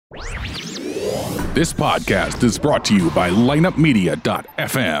This podcast is brought to you by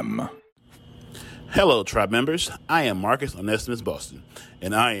lineupmedia.fm. Hello, tribe members. I am Marcus Ethnicish Boston,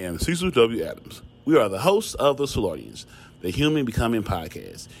 and I am Cecil W. Adams. We are the hosts of the Soulardians, the Human Becoming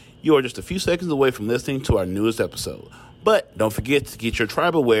Podcast. You are just a few seconds away from listening to our newest episode. But don't forget to get your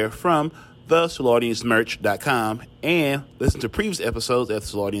tribal wear from the Soulardiansmerch.com and listen to previous episodes at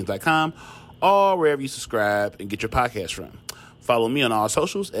Soulardians.com or wherever you subscribe and get your podcast from. Follow me on all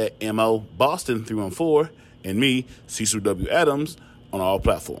socials at MOBoston314 and me, Cecil W. Adams, on all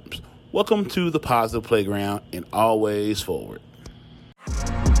platforms. Welcome to the Positive Playground and always forward.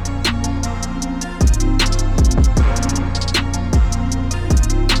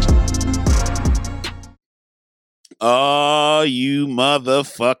 Oh, you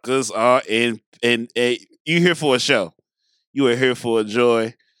motherfuckers are you here for a show. You are here for a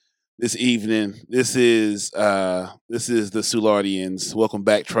joy this evening. This is the Soulardians. Welcome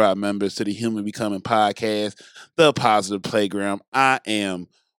back, tribe members, to the Human Becoming Podcast, the Positive Playground. I am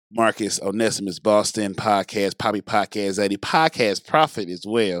Marcus Onesimus Boston, podcast, Poppy Podcast Zaddy, podcast prophet as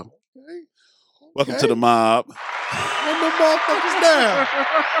well. Okay. Welcome to the mob. Run them motherfuckers down.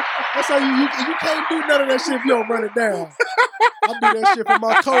 That's how you can't do none of that shit if you don't run it down. I do that shit for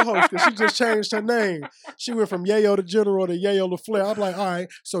my co-host because she just changed her name. She went from Yayo the General to Yayo the Flair. I'm like, all right,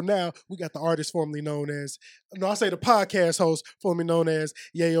 so now we got the artist formerly known as, the podcast host formerly known as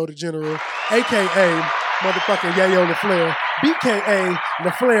Yayo the General, a.k.a. motherfucking Yayo the Flair, b.k.a.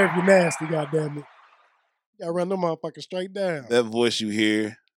 the Flair if you're nasty, goddammit. You gotta run them motherfuckers straight down. That voice you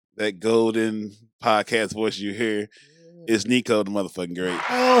hear, that golden podcast voice you hear, is Nico the motherfucking great.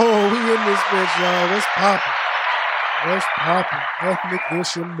 Oh, we in this bitch, y'all. What's poppin'? What's poppin'?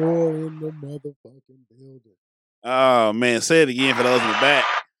 Ethnicish and more in the motherfucking building. Oh, man. Say it again for those in the back.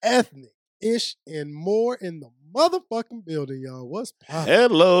 Ethnicish and more in the motherfucking building, y'all. What's poppin'?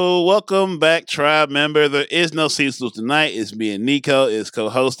 Hello. Welcome back, tribe member. There is no Cecil tonight. It's me and Nico is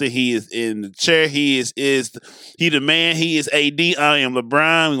co-hosting. He is in the chair. He the man. He is AD. I am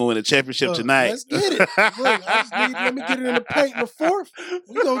LeBron. We're going to win the championship tonight. Let's get it. Look, let me get it in the paint in the fourth.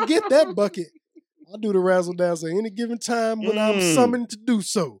 We're going to get that bucket. I'll do the razzle dazzle at any given time when I'm summoned to do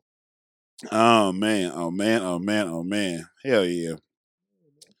so. Oh, man. Oh, man. Oh, man. Oh, man. Hell yeah.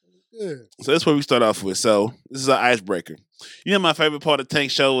 Good. So that's where we start off with. So this is an icebreaker. You know, my favorite part of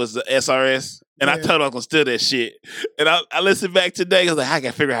Tank Show was the SRS. And I told him I was going to steal that shit. And I listened back today. I was like, I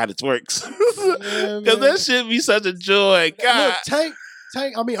got to figure out how this works. Because that shit be such a joy. God. Look,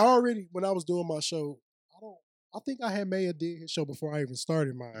 Tank, I mean, already when I was doing my show, I think I may have did his show before I even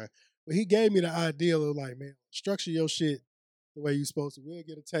started mine. But he gave me the idea of like, man, structure your shit the way you supposed to. We'll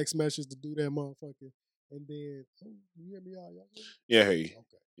get a text message to do that motherfucker. And then, you hear me out? Yeah, I hear you.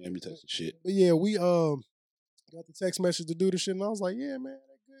 Okay. Yeah, me touch the shit. But yeah, we got the text message to do the shit. And I was like, yeah, man,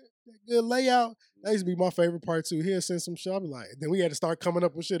 that good layout. That used to be my favorite part too. He'll send some shit. I'll be like, then we had to start coming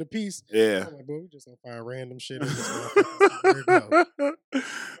up with shit a piece. Yeah. I'm like, bro, we just gonna find random shit in this motherfucker.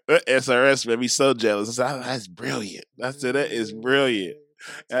 That SRS made me so jealous. I said, that's brilliant. I said, that is brilliant.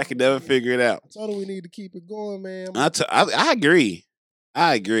 I can never figure it out. I told him we need to keep it going, man. I agree.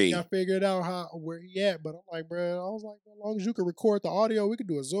 I figure it out where he at, but I'm like, bro, I was like, as long as you can record the audio, we could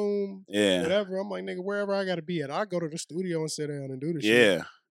do a Zoom, whatever. I'm like, nigga, wherever I gotta be at, I'll go to the studio and sit down and do the shit.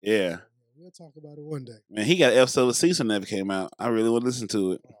 Yeah. We'll talk about it one day. Man, he got an episode of season that came out. I really want to listen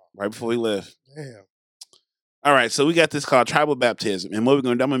to it right before he left. Damn. All right, so we got this called Tribal Baptism, and what we're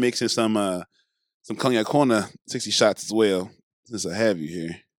gonna do, I'm gonna mix in some Cognac Corner 60 shots as well. Since I have you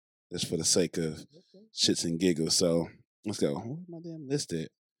here, just for the sake of shits and giggles. So let's go. Where's my damn list at?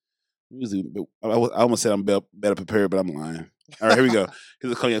 Usually, I almost said I'm better prepared, but I'm lying. All right, here we go.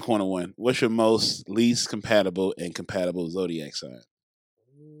 Here's a Cognac Corner one. What's your most least compatible and compatible zodiac sign?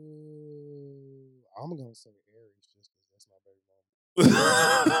 I'm gonna say Aries, just because that's my baby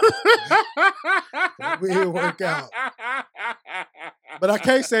mama. We'll work out. But I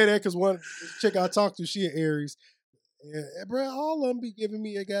can't say that because one chick I talked to, she an Aries. Yeah, bro, all of them be giving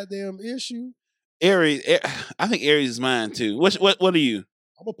me a goddamn issue. Aries, I think Aries is mine too. What are you?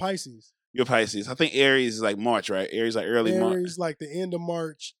 I'm a Pisces. You're Pisces. I think Aries is like March, right? Aries like early March. Aries like the end of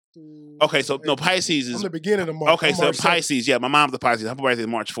March. Okay, so no, Pisces is the beginning of March. Okay, so Pisces, yeah, my mom's a Pisces. Her birthday is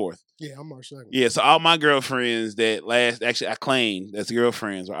March 4th. Yeah, I'm March 2nd. Yeah, so all my girlfriends I claimed as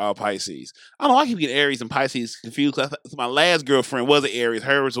girlfriends were all Pisces. I don't know, I keep getting Aries and Pisces confused. So my last girlfriend was an Aries.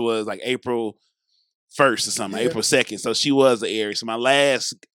 Hers was like April 1st or something, April 2nd. So she was an Aries. So my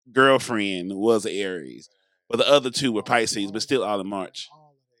last girlfriend was an Aries. But the other two were Pisces, but still all in March.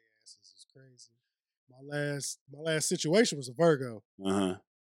 All of their asses is crazy. My last situation was a Virgo. Uh-huh.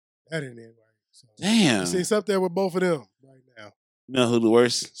 That didn't end right. So, damn. see, it's up there with both of them right now. You know who the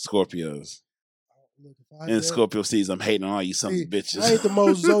worst? Scorpios. Look, if I And Scorpio season, I'm hating on all you sons of bitches. I ain't the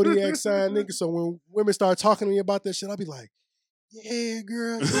most zodiac sign nigga, so when women start talking to me about that shit, I'll be like, yeah,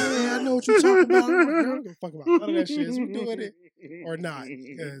 girl, yeah, I know what you're talking about. I'm like, girl, I don't give a fuck about none of that shit. Is we doing it or not?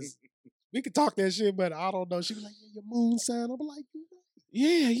 Because we can talk that shit, but I don't know. She be like, yeah, your moon sign. I'm like,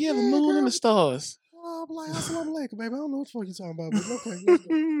 yeah, the moon girl. and the stars. I'm like, assalamu alaikum, baby. I don't know what the fuck you talking about, but okay, let's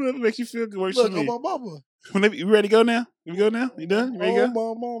go. That makes you feel good. Worse Look, than me. on my mama. You ready to go now? You go now? You done? You ready to go?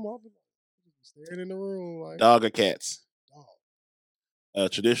 Oh, my mama. I'm staring in the room like Dog or cats?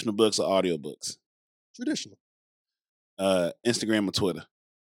 dog. Traditional books or audiobooks? Traditional. Instagram or Twitter?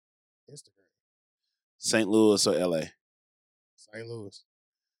 Instagram. St. Louis or LA? St. Louis.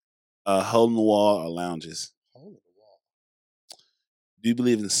 Hole in the wall or lounges? Hole in the wall. Do you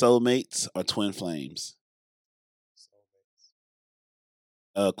believe in soulmates or twin flames?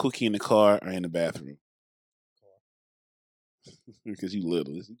 Soulmates. Cookie in the car or in the bathroom? Because you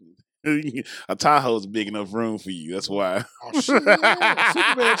little. A Tahoe's big enough room for you. That's why. Oh, shit. Yeah.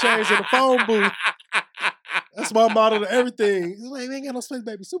 Superman changed in the phone booth. That's my motto to everything. He's like, we ain't got no space,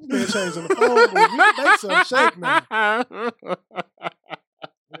 baby. Superman changed in the phone booth. We can make some shake now.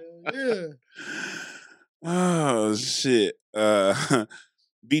 Yeah. Oh, shit.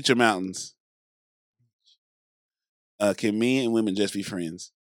 Beach or mountains? Can men and women just be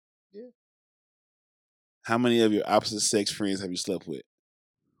friends? Yeah. How many of your opposite sex friends have you slept with?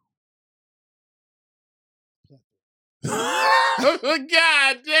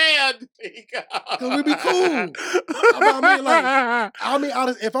 God damn, Nico. Cause we be cool. I mean,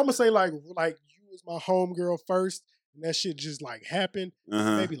 if I'm gonna say like you was my homegirl first, and that shit just like happened,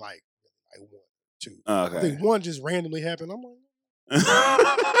 maybe like one, two. Okay. I think one just randomly happened. I'm like, and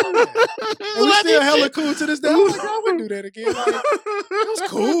we still hella cool to this day. I'm like, I wouldn't do that again. Like, it was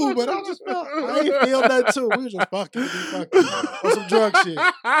cool, but I ain't feel that too. We was just fucking on some drug shit.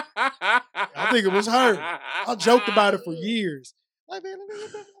 I think it was her. I joked about it for years. Like, man,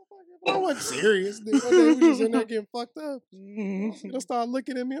 I wasn't serious. Then one day we just in there getting fucked up. She'll start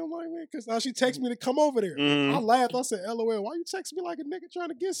looking at me. I'm like, man, because now she texts me to come over there. I laughed. I said, LOL, why you text me like a nigga trying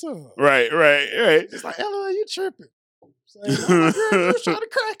to get some? Right. It's like, LOL, you tripping. Like, oh my girl, you was trying to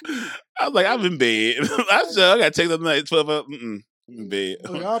crack me. I was like, I'm in bed. I got to take the night 12 up. I'm in bed.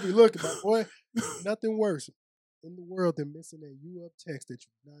 Look, I'll be looking, my boy. Nothing worse in the world than missing that you up text that you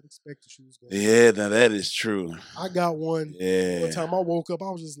did not expect she was going to. Yeah, now that is true. I got one. Yeah. One time I woke up, I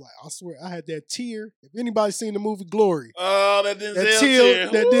was just like, I swear, I had that tear. If anybody's seen the movie Glory. Oh, that Denzel tear.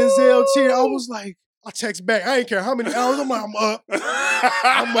 That Denzel tear. I was like, I text back. I ain't care how many hours. I'm like, I'm up.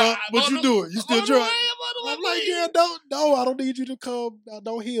 I'm up. What you doing? You still drunk? I'm like, yeah, no, I don't need you to come.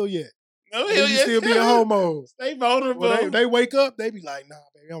 Don't heal yet. No heal you yet. Still be a homo. Stay vulnerable. Well, they wake up, they be like, nah,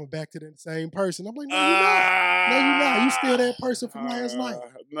 baby, I'm back to the same person. I'm like, no, you're not. No, you're not. You still that person from last night.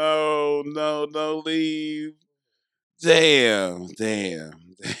 No, leave. Damn.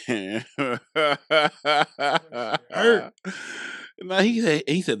 Hurt. No,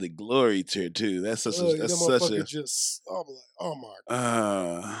 he said the glory tear too. That's such a. Just, I'm like, oh my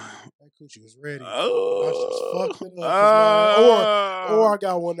god. That coochie was ready. Oh. I just fucked it up. Or I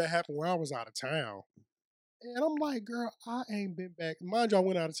got one that happened where I was out of town. And I'm like, girl, I ain't been back. Mind you, I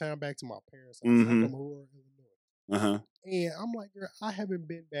went out of town back to my parents' house. I'm from Aurora, Illinois. And I'm like, girl, I haven't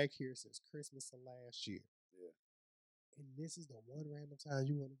been back here since Christmas of last year. And this is the one random time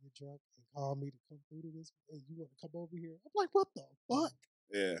you want to get drunk and call me to come through to this, and you want to come over here. I'm like, what the fuck?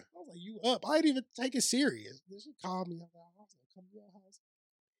 Yeah. I was like, you up? I didn't even take it serious. Then she called me. I was like, come to your house.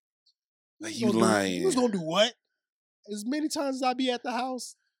 Like, you lying. You was going to do what? As many times as I be at the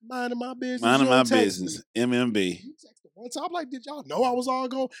house, minding my business. Minding my business. MMB. You texted one time. I'm like, did y'all know I was all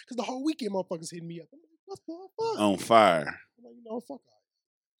gone? Because the whole weekend motherfuckers hitting me up. I'm like, what the fuck? On fire. I'm like, fuck off.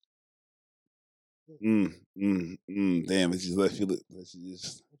 Damn, it just let you look.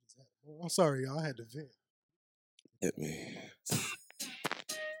 I'm sorry, y'all. I had to vent. Hit me.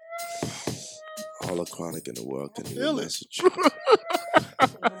 All the chronic in the world can hear Feel the it. message.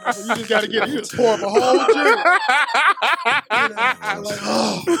 You just got to get it. You just pour up a whole drink. I'm like,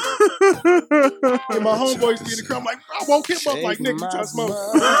 oh. And my homeboys get the crowd. I'm like, I woke him up like, nigga, you trying to smoke?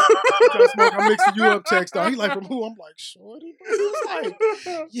 You trying to smoke? I'm mixing you up text. He like, from who? I'm like, shorty. He was like,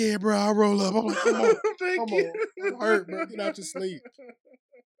 yeah, bro, I'll roll up. I'm like, come on. I'm hurt, bro. Get out to sleep.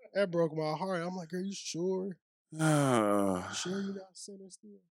 That broke my heart. I'm like, are you sure? Sure you're not sinner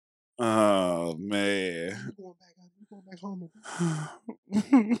still? Oh, man. You going back home? I'll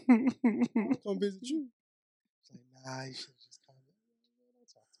come visit you. It's like, nah, you should just come. Don't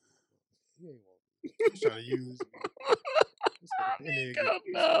talk to me. You ain't want me. He's trying to use me.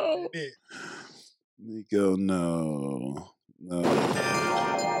 Nico, no. I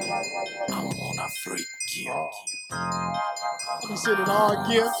wanna freak. I be sending all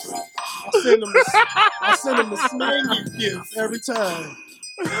gifts. I send them the smangy gifts every time.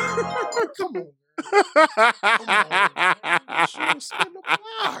 Come on, man. Sure, spin the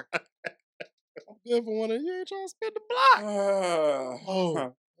block. I'm good for one of you. Ain't trying to spin the block.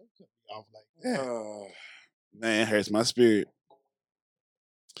 Don't cut me off like that. Man, it hurts my spirit.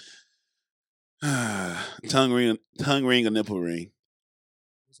 Tongue ring, or nipple ring.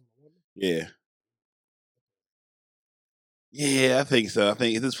 Yeah. Yeah, I think so. I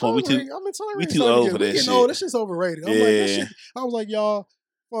think at this point we too old for that shit. No, that shit's overrated. I'm like, that shit, I was like, y'all,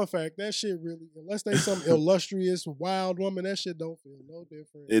 fun fact, that shit really, unless they some illustrious, wild woman, that shit don't feel no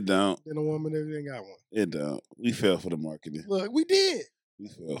different. It don't. Than a woman that ain't got one. It don't. We fell for the marketing. Look, we did. We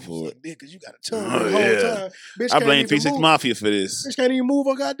fell for it. Because you got a tongue the whole time. Bitch, I blame 3-6 Mafia for this. Bitch can't even move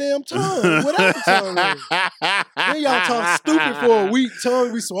her goddamn tongue without the tongue ring. Then y'all talk stupid for a week.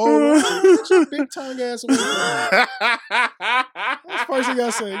 Tongue be swollen. Get your big tongue ass away from me. That's the first thing I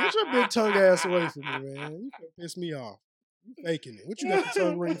say. Get your big tongue ass away from me, man. You can piss me off. You faking it. What you got the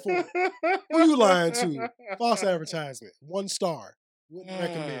tongue ring for? Who you lying to? False advertisement. 1 star. Wouldn't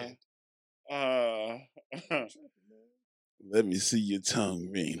recommend. Let me see your tongue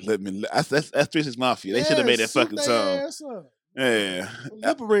ring. That's 3-6 Mafia. They should have made that fucking song. Yeah.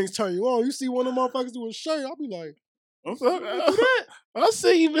 Nipple rings turn you on. You see one of them motherfuckers do a shirt, I'll be like, I'll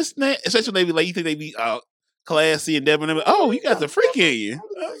see you, Miss Nat. Especially when they be like, you think they be classy and Devin. Oh, you got the freak in you.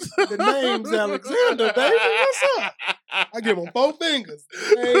 The name's Alexander, baby. What's up? I give him 4 fingers.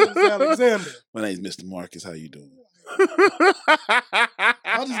 The name's Alexander. My name's Mr. Marcus. How you doing?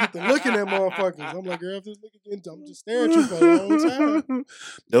 I just get to looking at motherfuckers. I'm like, girl, if this nigga again, I'm just staring at you for a long time.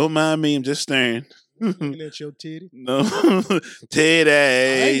 Don't mind me, I'm just staring. Looking at your titty. No.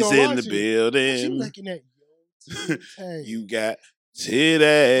 Titties in the building. You looking at your titty. You got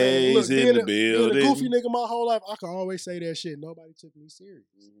titties in the building. Being a goofy nigga my whole life, I can always say that shit. Nobody took me serious.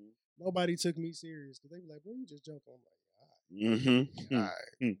 Nobody took me serious. Because they be like, bro, you just joke. I'm like, all right. All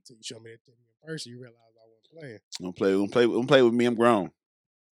right. Until you show me that thing in person, you realize I wasn't playing. Don't play with me. I'm grown.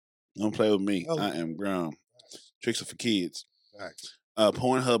 Don't play with me. I am grown. Tricks are for kids.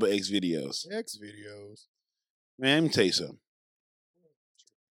 Pornhub or X videos. X videos. Man, let me tell you something.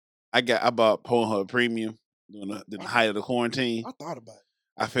 I bought Pornhub Premium during the height of the quarantine. I thought about it.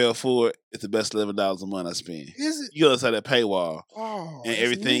 I fell for it. It's the best $11 a month I spend. Is it? You go inside that paywall. And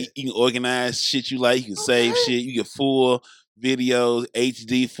everything, you can organize shit you like. You can save shit. You get full videos,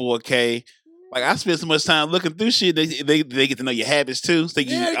 HD, 4K. Like, I spend so much time looking through shit, they get to know your habits too. So they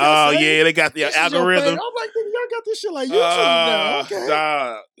got the algorithm. I'm like, y'all got this shit like YouTube now.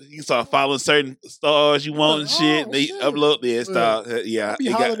 Okay. You start following certain stars you want and shit. They upload this stuff. Yeah.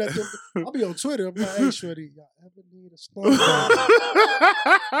 I'll be on Twitter. I'm like, hey, shorty, y'all ever need a star?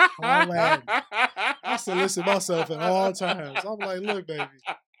 I solicit myself at all times. I'm like, look, baby,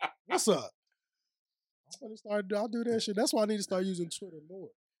 what's up? I'll do that shit. That's why I need to start using Twitter more.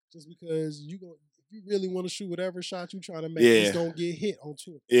 Just because if you really want to shoot whatever shot you trying to make, it's gonna get hit on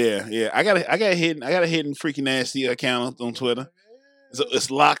Twitter. Yeah. I got a hidden freaking nasty account on Twitter.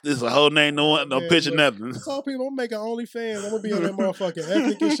 It's locked. It's a whole name, no picture, nothing. I told people I'm making OnlyFans. I'm gonna be on that motherfucking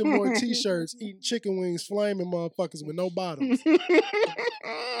Ethnicish and more t-shirts, eating chicken wings, flaming motherfuckers with no bottoms. I'm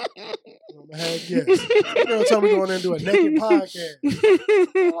gonna have guests. Girl told me to go in there and do a naked podcast.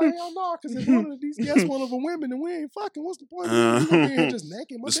 I'm like, hell no, because if one of these guests one of a women and we ain't fucking, what's the point? We're being just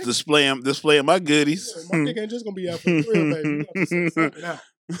naked. Just displaying my goodies. Yeah, my dick ain't just gonna be out for the real, baby. You have to suck it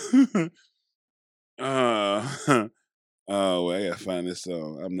out. Oh, well, I gotta find this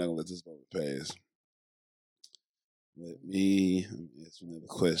song. I'm not gonna let this moment pass. Let me ask another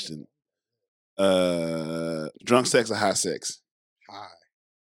question. Drunk sex or high sex? High.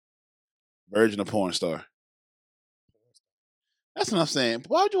 Virgin or porn star? That's what I'm saying.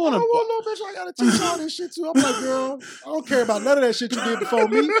 Why would you want to? I don't want no bitch. I gotta teach all this shit too. I'm like, girl, I don't care about none of that shit you did before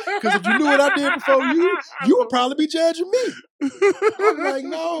me. Because if you knew what I did before you would probably be judging me. I'm like,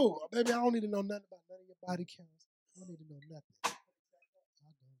 no, baby, I don't need to know nothing about none of your body counts. I don't need to know nothing.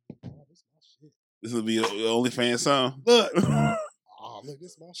 Oh, this is my shit. This will be your OnlyFans song. Look, look,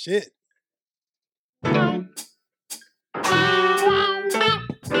 this is my shit.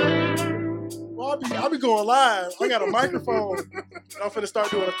 Well, I'll be going live. I got a microphone. I'm finna start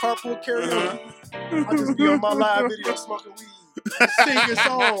doing a carpool karaoke. I'll just be on my live video smoking weed, singing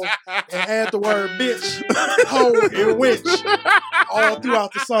songs, and add the word bitch, hoe, and witch all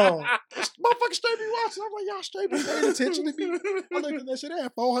throughout the song. Motherfuckers straight be watching. I'm like, y'all straight be paying attention to me. I look at that shit. They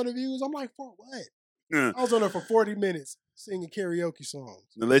had 400 views. I'm like, for what? I was on there for 40 minutes singing karaoke songs.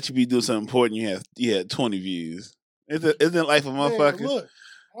 To let you be doing something important, you had 20 views. Isn't life a motherfucker? Man, look,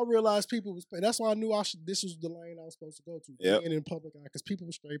 I realized people was paying. That's why I knew this was the lane I was supposed to go to. Yep. Being in public eye, because people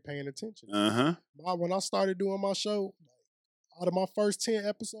were straight paying attention. When I started doing my show, out of my first 10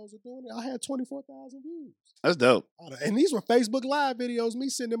 episodes of doing it, I had 24,000 views. That's dope. And these were Facebook Live videos, me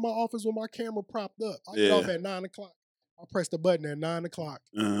sitting in my office with my camera propped up. I get off at 9 o'clock. I press the button at 9 o'clock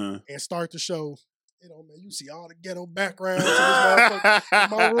and start the show. You know, man, you see all the ghetto backgrounds. In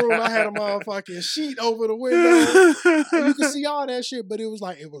my room, I had a motherfucking sheet over the window. And you can see all that shit, but it was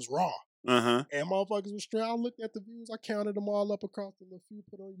raw. And motherfuckers was straight. I looked at the views. I counted them all up across the few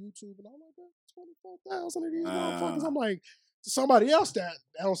put on YouTube. And I'm like, 24,000 of these motherfuckers. I'm like, to somebody else, that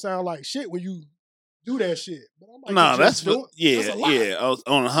don't sound like shit when you do that shit. But I'm like, no, that's a lot.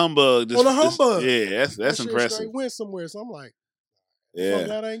 On a humbug. On a humbug. That's that impressive. Straight went somewhere. So I'm like, yeah. I'm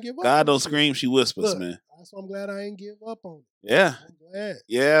glad I ain't give up. God don't scream, she whispers, Look, man. That's why I'm glad I ain't give up on it. Yeah. I'm glad.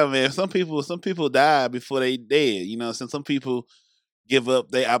 Yeah, man. Some people die before they dead. You know, some people give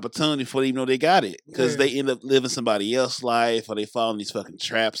up their opportunity before they even know they got it. Because they end up living somebody else's life, or they fall in these fucking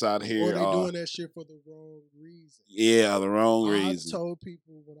traps out here. Or they doing that shit for the wrong reason. Yeah, the wrong reason. I told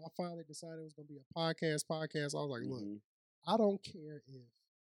people when I finally decided it was going to be a podcast, I was like, look, I don't care if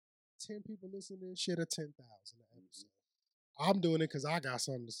 10 people listen to this shit or 10,000 an episode. I'm doing it because I got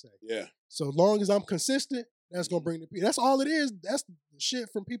something to say. Yeah. So long as I'm consistent, that's going to bring the people. That's all it is. That's the shit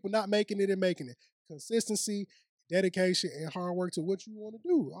from people not making it and making it. Consistency, dedication, and hard work to what you want to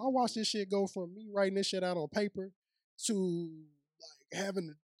do. I watch this shit go from me writing this shit out on paper to like having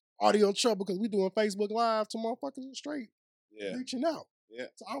the audio trouble because we doing Facebook Live to motherfuckers straight reaching out. Yeah.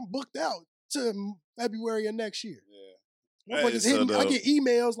 So I'm booked out to February of next year. Yeah. Motherfuckers hitting me. I get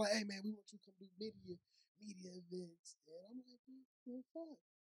emails like, hey man, we want you to come do media events. And I'm like, fuck.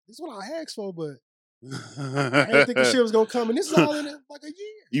 This is what I asked for, but I didn't think the shit was gonna come, and this is all in like a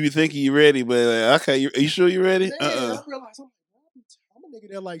year. You be thinking you ready, but like, okay, are you sure you ready? Yeah, I realized I'm a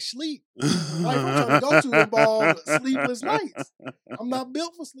nigga that like sleep. Life I'm trying to go to involves sleepless nights. I'm not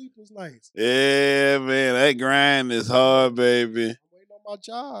built for sleepless nights. Yeah, man, that grind is hard, baby. I'm waiting on my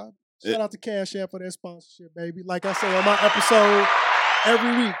job. Shout out to Cash App for that sponsorship, baby. Like I say on my episode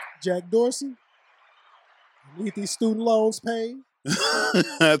every week, Jack Dorsey, I need these student loans paid.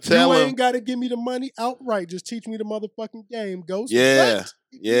 You ain't got to give me the money outright. Just teach me the motherfucking game. Go. Yeah.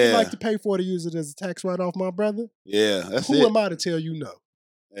 You like to pay for it to use it as a tax write-off, my brother? Yeah, that's Who am I to tell you no?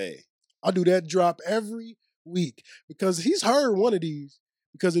 Hey. I do that drop every week because he's heard one of these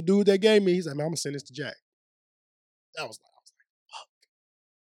because the dude that gave me, he's like, man, I'm going to send this to Jack. I was like,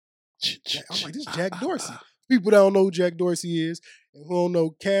 fuck. I'm like, this is Jack Dorsey. People that don't know who Jack Dorsey is and who don't know,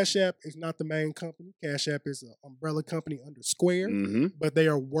 Cash App is not the main company. Cash App is an umbrella company under Square, but they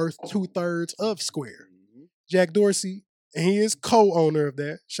are worth 2/3 of Square. Jack Dorsey, and he is co-owner of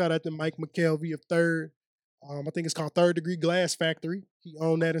that. Shout out to Mike McKelvey of Third. I think it's called Third Degree Glass Factory. He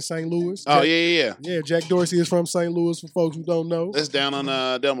owned that in St. Louis. Oh, yeah. Yeah, Jack Dorsey is from St. Louis for folks who don't know. That's down on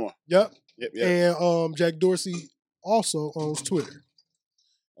Delmore. Yep. And Jack Dorsey also owns Twitter.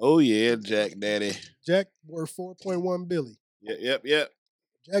 Oh, yeah, Jack Daddy. Jack worth $4.1 billion. Yep.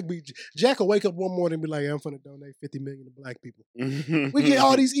 Jack will wake up one morning and be like, I'm finna donate $50 million to black people. We get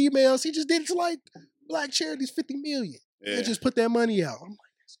all these emails. He just did it to like black charities, $50 million. Yeah. They just put that money out. I'm like,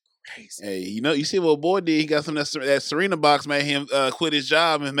 that's crazy. Hey, you see what boy did? He got some of that Serena box made him quit his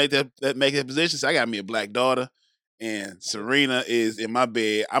job and make that position. So I got me a black daughter. And Serena is in my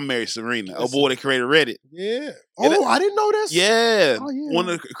bed. I married Serena. Oh boy, that created Reddit. Yeah. Oh, I didn't know this. Yeah. Oh, yeah. One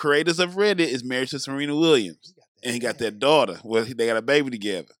of the creators of Reddit is married to Serena Williams. And he got that daughter. Well, they got a baby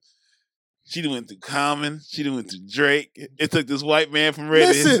together. She done went through Common. She done went through Drake. It took this white man from Reddit.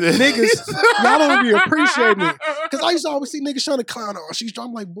 Listen, niggas, y'all don't be appreciating it. Because I used to always see niggas trying to clown her.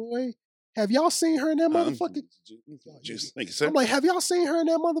 I'm like, boy, have y'all seen her in that motherfucking... Thank you, sir. I'm like, have y'all seen her in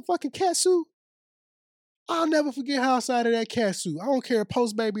that motherfucking cat suit? I'll never forget how outside of that cat suit. I don't care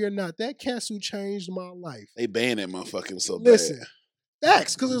post baby or not. That cat suit changed my life. They banned that motherfucker. It was so Listen, bad.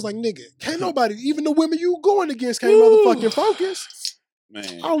 facts, because it was like, nigga, can't nobody, even the women you going against can't motherfucking focus.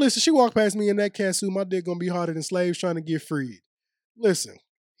 Man. Oh, listen, she walked past me in that cat suit. My dick gonna be harder than slaves trying to get freed. Listen.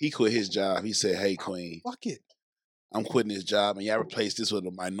 He quit his job. He said, hey, queen. Fuck it. I'm quitting this job, and y'all replace this with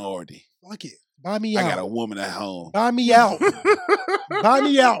a minority. Fuck it. Buy me out. I got a woman at home. Buy me out. Buy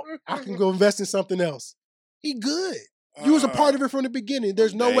me out. I can go invest in something else. He good. You was a part of it from the beginning.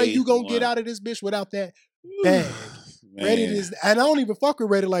 There's no way you gonna get out of this bitch without that bag. Man. Reddit is, and I don't even fuck with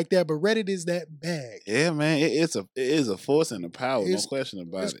Reddit like that, but Reddit is that bag. Yeah, man. It is a force and a power. No question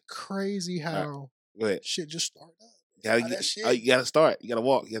about it. It's crazy how shit just started up. You gotta start. You gotta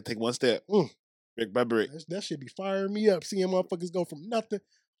walk. You gotta take one step. Brick by brick. That shit be firing me up, seeing motherfuckers go from nothing.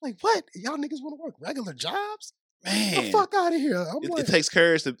 Like, what? Y'all niggas want to work regular jobs? Man, Get the fuck out of here. It takes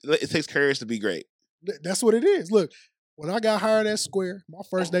courage to be great. That's what it is. Look, when I got hired at Square, my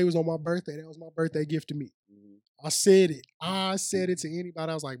first day was on my birthday. That was my birthday gift to me. I said it to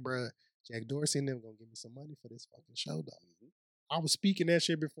anybody. I was like, bruh, Jack Dorsey and them gonna give me some money for this fucking show, though. I was speaking that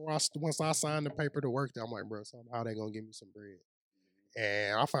shit before once I signed the paper to work there. I'm like, bro, somehow they gonna give me some bread.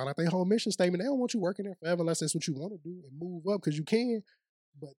 And I found out their whole mission statement, they don't want you working there forever unless that's what you want to do and move up because you can.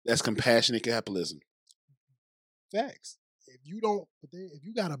 But that's compassionate capitalism. Facts. If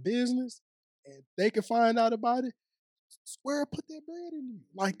you got a business and they can find out about it, Square put that bread in you.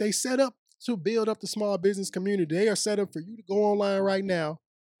 Like they set up to build up the small business community. They are set up for you to go online right now,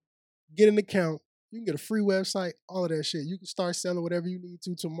 get an account, you can get a free website, all of that shit. You can start selling whatever you need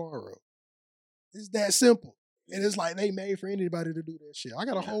to tomorrow. It's that simple. And it's like they made for anybody to do that shit. I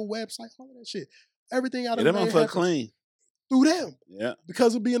got a whole website, all of that shit. Everything I done made motherfucker clean. Through them. Yeah.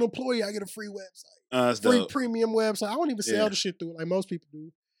 Because of being an employee, I get a free website. Free dope. Premium website. I don't even sell the shit through it like most people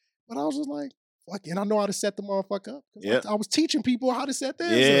do. But I was just like, fuck it. And I know how to set the motherfucker up. Yep. I was teaching people how to set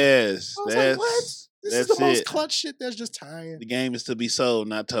theirs up. Yes. I was like, what? This is the most clutch shit that's just tying. The game is to be sold,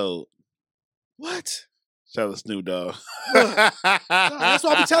 not told. What? Shout out to Snoop Dogg. That's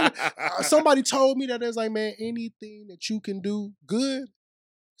what I be telling. Somebody told me that it's like, man, anything that you can do good,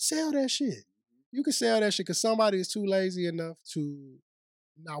 sell that shit. You can sell that shit because somebody is too lazy enough to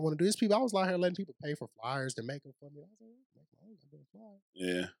not want to do this. People, I was out here letting people pay for flyers to make them for me. I was like,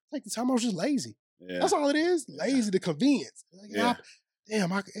 yeah. Take the time. I was just lazy. Yeah. That's all it is. Lazy, the convenience. Like, yeah.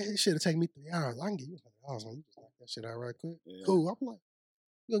 It should have taken me 3 hours. I can give you $100 when you just knock that shit out right quick. Yeah. Cool. I'm like,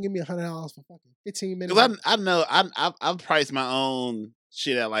 you gonna give me $100 for fucking 15 minutes? Because I know I've priced my own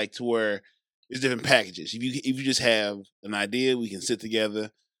shit out like to where it's different packages. If you just have an idea, we can sit together,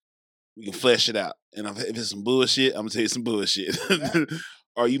 we can flesh it out. And if it's some bullshit, I'm gonna tell you some bullshit.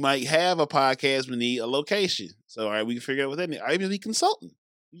 Or you might have a podcast, we need a location. So all right, we can figure out what that needs. Or even be consultant.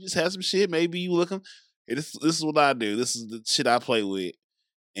 You just have some shit. Maybe you look them. Hey, this is what I do. This is the shit I play with.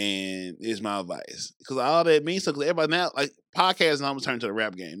 And here's my advice. Because all that means, because everybody now, like, podcasts now turn to the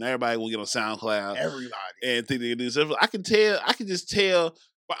rap game. Now everybody will get on SoundCloud. Everybody. And think they can do stuff. I can just tell,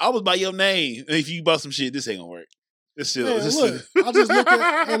 I was by your name. If you bought some shit, this ain't gonna work. This shit. Man, look, I just look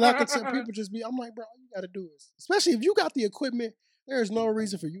at and I can tell people just be, I'm like, bro, all you gotta do is, especially if you got the equipment, there is no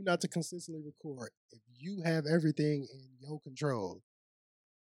reason for you not to consistently record. If you have everything in your control.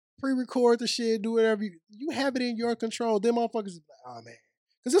 Pre-record the shit, do whatever you have it in your control. Them motherfuckers be like, oh man.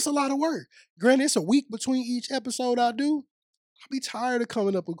 Because it's a lot of work. Granted, it's a week between each episode I do. I'll be tired of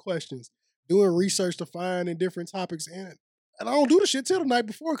coming up with questions, doing research to find in different topics. And I don't do the shit till the night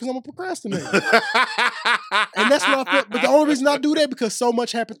before because I'm a procrastinator. And that's what I feel. But the only reason I do that because so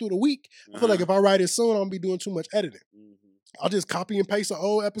much happened through the week. I feel like if I write it soon, I'm going to be doing too much editing. I'll just copy and paste an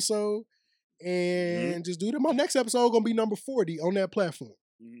old episode and just do that. My next episode going to be number 40 on that platform.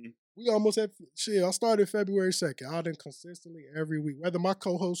 We almost have shit. I started February 2nd. I done consistently every week, whether my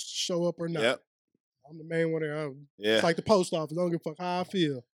co-hosts show up or not. Yep. I'm the main one there. It's like the post office. I don't give a fuck how I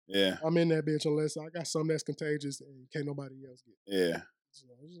feel. Yeah. I'm in that bitch unless I got something that's contagious and can't nobody else get. Yeah. So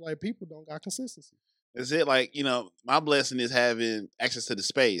it's just like people don't got consistency. That's it. Like, my blessing is having access to the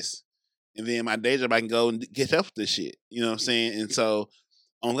space. And then my day job, I can go and get up with this shit. You know what I'm saying? And so,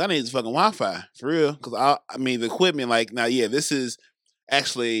 I need this fucking Wi-Fi. For real. Because, the equipment, like, now, yeah, this is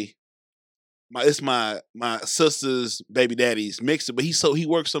actually... It's my sister's baby daddy's mixer, but he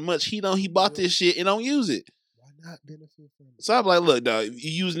works so much, he bought this shit and don't use it. Why not benefit from it? So I'm like, look, dog,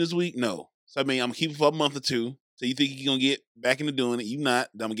 you using this week? No. So I'm gonna keep it for a month or two. So you think you're gonna get back into doing it? You not.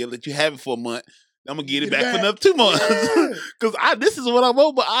 I'm gonna let you have it for a month. I'm gonna get it back for another 2 months. Because this is what I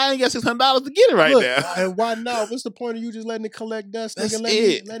want, but I ain't got $600 to get it right now. And why not? What's the point of you just letting it collect dust? That's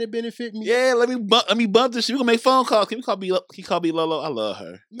it. Let it benefit me. Yeah, let me bump this shit. We gonna make phone calls. Can you call me Lolo? I love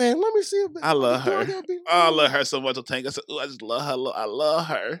her. Man, let me see if I love her. I love her so much. I said, I just love her. I love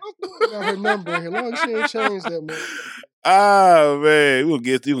her. I got her number here. Long as she ain't changed that much. Oh man, we'll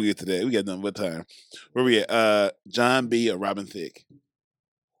get to that. We got nothing but time. Where we at? John B. or Robin Thicke?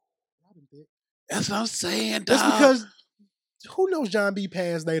 That's what I'm saying, dog. That's because who knows John B.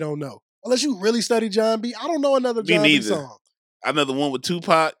 past they don't know. Unless you really study John B. I don't know another John B. song. I know the one with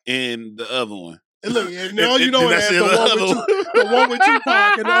Tupac and the other one. And look, now you know it. The one with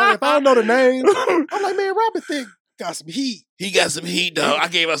Tupac. And if I don't know the name, I'm like, man, Robin Thicke got some heat. He got some heat, dog. I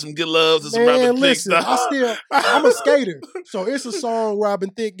gave out some good love to some Robin Thicke, dog. I'm a skater. So it's a song Robin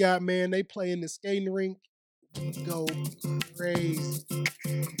Thicke got, man. They play in the skating rink. Go crazy.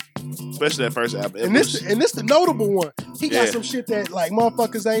 Especially that first album. And this the notable one. He got some shit that like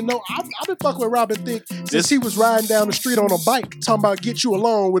motherfuckers ain't know. I've been fucking with Robin Thicke since he was riding down the street on a bike talking about get you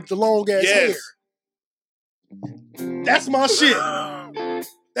along with the long ass hair. That's my shit.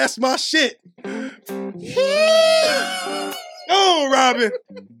 That's my shit. Oh, Robin.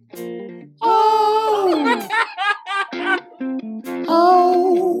 Oh.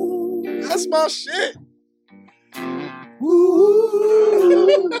 Oh. That's my shit.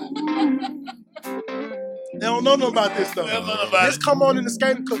 They don't know nothing about this though. They don't know nothing about This it. come on in the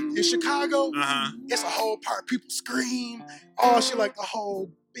skating club in Chicago. Uh-huh. It's a whole part. People scream. Oh shit! Like the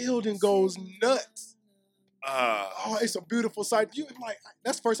whole building goes nuts. Oh, it's a beautiful sight. You like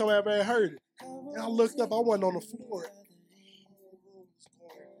that's the first time I ever heard it. And I looked up. I wasn't on the floor.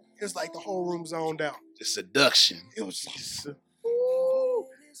 It's like the whole room zoned out. Just seduction. It was just.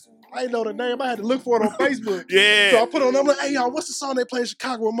 I didn't know the name. I had to look for it on Facebook. Yeah. So I put on. I'm like, hey y'all, what's the song they play in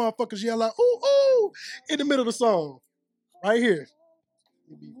Chicago where motherfuckers yell like, ooh ooh, in the middle of the song, right here.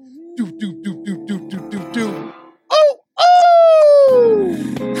 Do do do do do do do do. Oh oh.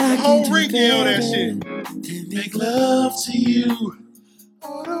 The whole ring yell that shit. Make love to you.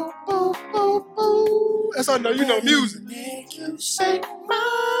 That's how I know you know music. Make you say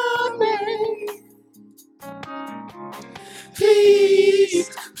my name. Please,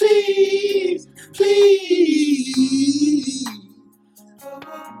 please, please.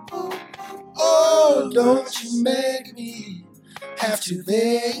 Oh, don't you make me have to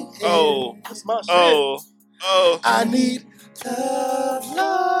beg. Oh, That's my shit. oh. I need love,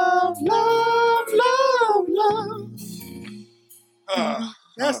 love, love, love, love.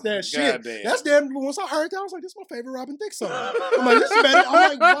 That's that shit. Goddamn. That's damn. Once I heard that, I was like, "This is my favorite Robin Thicke song." I'm like, "This is better."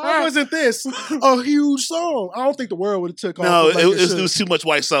 I'm like, "Why wasn't this a huge song?" I don't think the world would have took off. No, like it should. was too much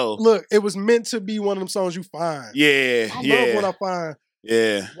white soul. Look, it was meant to be one of them songs you find. Yeah, I yeah. love when I find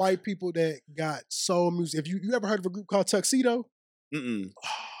white people that got soul music. If you ever heard of a group called Tuxedo? Mm-mm.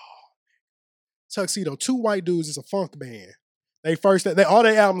 Tuxedo, two white dudes is a funk band. All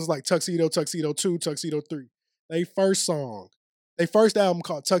their albums like Tuxedo, Tuxedo 2, Tuxedo 3. They first album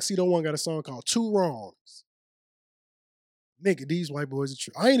called Tuxedo 1 got a song called Two Wrongs. Nigga, these white boys are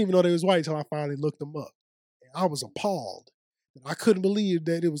true. I didn't even know they was white until I finally looked them up. And I was appalled. I couldn't believe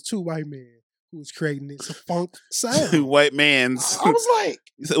that it was two white men who was creating this funk sound. White man's. I was like,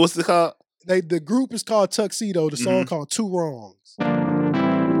 What's it called? The group is called Tuxedo, the song called Two Wrongs.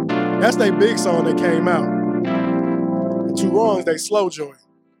 That's their big song that came out. And Two Wrongs, they slow joint.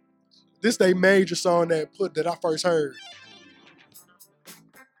 This they major song that I first heard.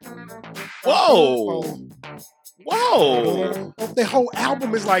 Whoa. Whoa. The whole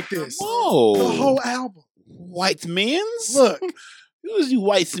album is like this. Whoa. The whole album. White men's? Look. Who's you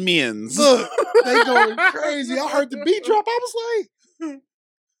white men's? Look. They going crazy. I heard the beat drop. I was like,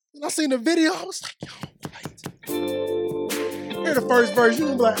 when I seen the video, I was like, yo, wait. Hear the first verse, you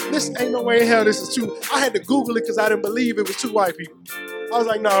gonna be like, this ain't no way in hell this is two. I had to Google it because I didn't believe it was two white people. I was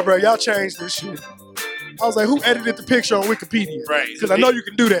like, nah, bro, y'all changed this shit. I was like, who edited the picture on Wikipedia? Right. Because I know you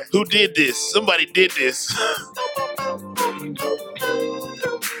can do that. Who did this? Somebody did this.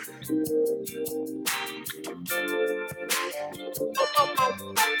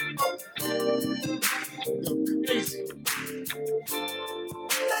 Crazy.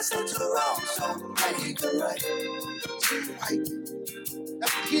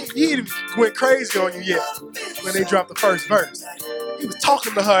 He ain't even went crazy on you yet when they dropped the first verse. He was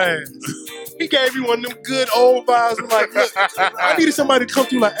talking to her ass. He gave you one of them good old vibes. Like, look, I needed somebody to come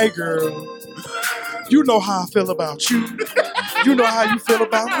through like, hey, girl, you know how I feel about you. You know how you feel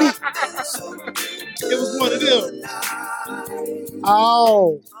about me. It was one of them.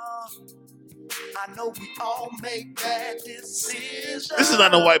 Oh. I know we all make bad decisions. This is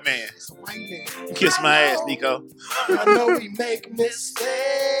not no white man. It's a white man. You kiss my ass, Nico. I know we make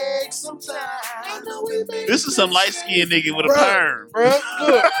mistakes sometimes. I know we make This is some light-skinned nigga with a Bruh. perm. Bruh,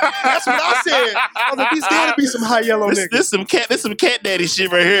 look, that's what I said. I was like, these gotta be some high yellow niggas. This some cat daddy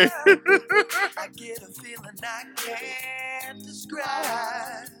shit right here. I get a feeling I can't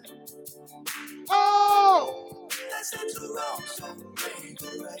describe. Oh!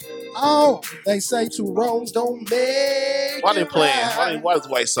 Oh, they say two wrongs don't make Why they it playing? right. Why is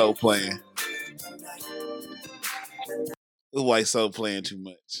White Soul playing? This White Soul playing too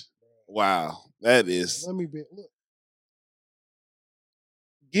much. Wow, that is. Let me be. Look.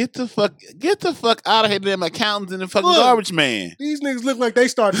 Get the fuck out of here, them accountants and the fucking Look. garbage man. These niggas look like they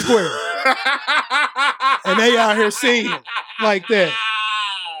started square. And they out here singing like that.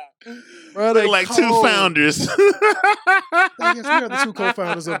 Bro, They like two founders. Yes, we are the two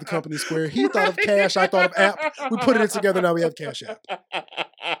co-founders of the company Square. He thought of Cash, I thought of App. We put it together, now we have Cash App.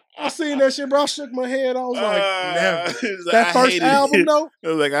 I seen that shit, bro. I shook my head. I was like, never. Like, That first album, though, I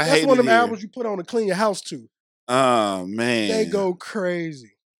was like, I that's hate one of them it. albums you put on to clean your house to. Oh man, They go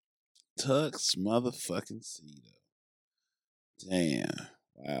crazy. Tux motherfucking Cedo. Damn.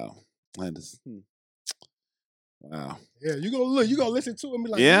 Wow. Wow. Yeah, you gonna listen to it and be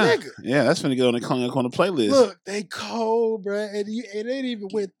like, Yeah. nigga. Yeah, that's gonna go on the playlist. Look, they cold, bruh. And they didn't even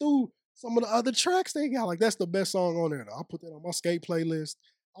went through some of the other tracks they got. Like, that's the best song on there, though. I'll put that on my skate playlist.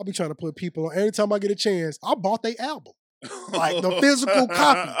 I'll be trying to put people on. Every time I get a chance, I bought their album. Like, the physical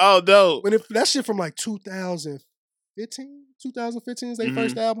copy. Oh, dope. That shit from like 2015? 2015 is their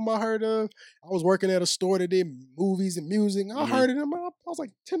first album I heard of. I was working at a store that did movies and music. I heard it and I was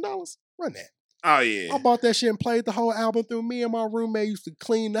like, $10, run that. Oh, yeah. I bought that shit and played the whole album through. Me and my roommate used to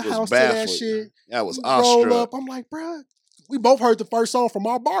clean the house to that shit. That was roll awestruck. up. I'm like, bruh, we both heard the first song from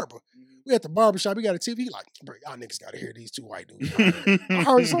our barber. We at the barbershop. We got a TV. He like, bro, y'all niggas got to hear these two white dudes. I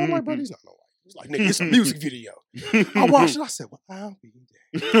heard the song. I'm like, bro, these not no white. He's like, nigga, it's a music video. I watched it. I said, well, I'll be there.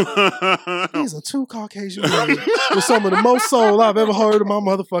 These are two Caucasian women with some of the most soul I've ever heard in my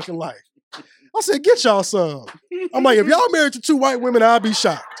motherfucking life. I said, get y'all some. I'm like, if y'all married to two white women, I'd be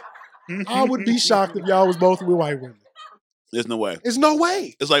shocked. I would be shocked if y'all was both with white women. There's no way. There's no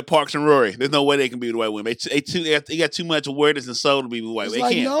way. It's like Parks and Rory. There's no way they can be with white women. They got too much awareness and soul to be with white women.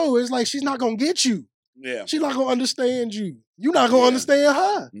 It's like, no, it's like she's not going to get you. Yeah. She's not going to understand you. You're not going to understand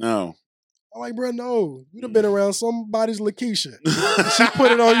her. No. I'm like, bro, no. You'd have been around somebody's Lakeisha. She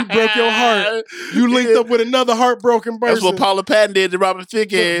put it on you, broke your heart. You linked up with another heartbroken person. That's what Paula Patton did to Robin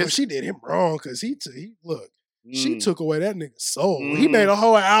Thicke. She did him wrong because he she took away that nigga's soul. He made a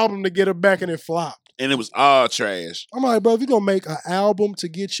whole album to get her back and it flopped. And it was all trash. I'm like, bro, if you're going to make an album to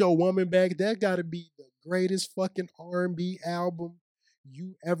get your woman back, that got to be the greatest fucking R&B album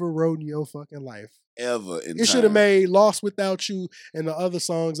you ever wrote in your fucking life. Ever in It should have made Lost Without You and the other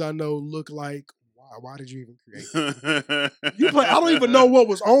songs I know look like, why did you even create that? I don't even know what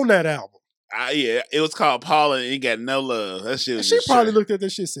was on that album. Yeah, it was called Paula and it got no love. That shit was She probably looked at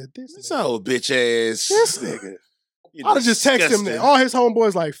this shit and said, this old bitch ass. This nigga. I'd have just texted him that. All his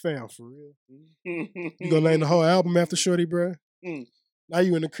homeboys like, fam, for real? You gonna name the whole album after Shorty, bro? Now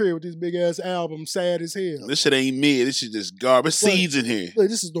you in the crib with this big ass album, sad as hell. This shit ain't mid. This shit just garbage seeds in here. Look,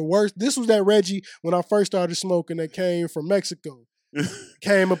 this is the worst. This was that Reggie when I first started smoking that came from Mexico.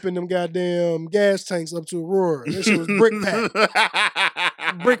 Came up in them goddamn gas tanks up to Aurora. This shit was brick pack.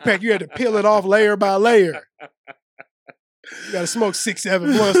 Brick pack, you had to peel it off layer by layer. You gotta smoke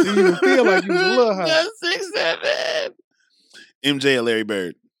 6-7 blunts to even feel like you was a little high. 6-7. MJ or Larry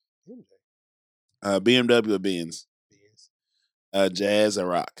Bird? BMW or Benz? Jazz or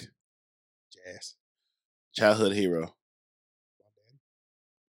rock? Jazz. Childhood hero?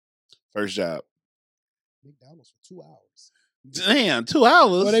 First job? McDonald's for 2 hours. Damn, 2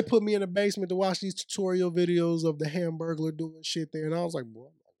 hours? Well, they put me in the basement to watch these tutorial videos of the Hamburglar doing shit there, and I was like,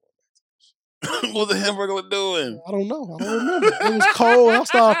 bro, what the Hamburglar doing? I don't know. I don't remember. It was cold. I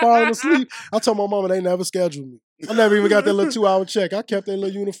started falling asleep. I told my mama they never scheduled me. I never even got that little 2-hour check. I kept that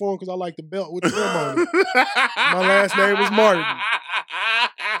little uniform because I liked the belt with the rim on it. My last name was Martin.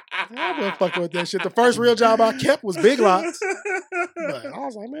 I wasn't fucking with that shit. The first real job I kept was Big Lots. But I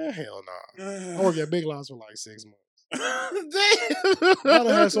was like, man, hell nah. I worked at Big Lots for like 6 months. Damn. I done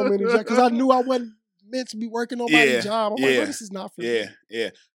had so many jobs because I knew I wasn't meant to be working nobody's job. I'm like, well, this is not for me. Yeah.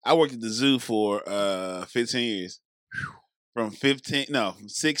 I worked at the zoo for 15 years. From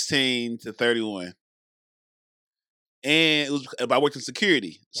 16 to 31. And I worked in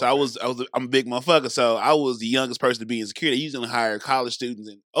security. So I'm a big motherfucker. So I was the youngest person to be in security. They usually hire college students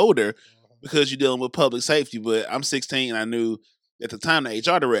and older because you're dealing with public safety. But I'm 16 and I knew at the time the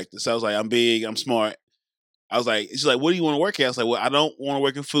HR director. So I was like, I'm big, I'm smart. I was like, she's like, what do you want to work at? I was like, well, I don't want to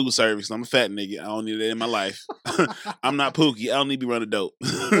work in food service. I'm a fat nigga. I don't need that in my life. I'm not Pookie. I don't need to be running dope.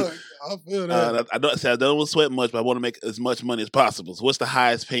 Look, I feel that. I don't want to sweat much, but I want to make as much money as possible. So what's the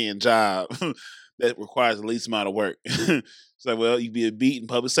highest paying job that requires the least amount of work? It's like, well, you can be a beat in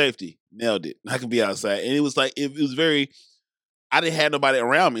public safety. Nailed it. I can be outside. And it was like, it was very, I didn't have nobody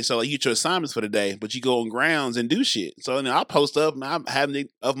around me. So like, you get your assignments for the day, but you go on grounds and do shit. So I post up and I'm having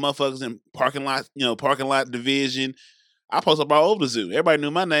other motherfuckers in parking lot division. I post up all over the zoo. Everybody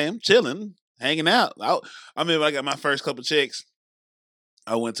knew my name, chilling, hanging out. I remember I got my first couple checks.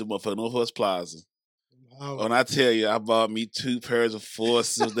 I went to motherfucking Northwest Plaza. Wow. When I tell you, I bought me 2 pairs of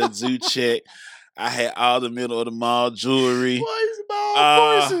Forces with that zoo check. I had all the middle of the mall jewelry. Boy, I used to buy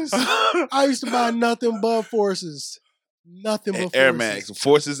all Forces. I used to buy nothing but Forces. Nothing but Air Forces. Max.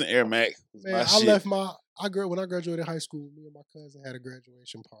 Forces and Air Max. Man, when I graduated high school, me and my cousin had a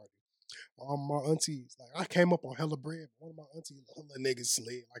graduation party. All my aunties, like I came up on hella bread. One of my aunties, little niggas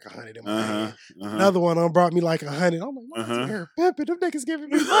slid like 100 in my hand. Another one brought me like 100. I'm like, my auntie pimping. Them niggas giving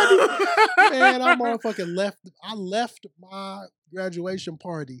me money. Man, I motherfucking left. I left my graduation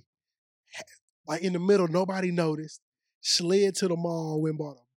party like in the middle, nobody noticed. Slid to the mall, went and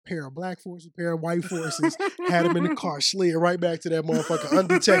bought a pair of black forces, a pair of white forces, had them in the car, slid right back to that motherfucker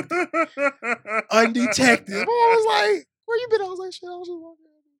undetected. Undetected. Boy, I was like, where you been? I was like, shit, I was just walking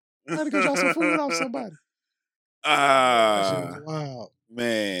around. I had to go drop some food off somebody. That shit was wild.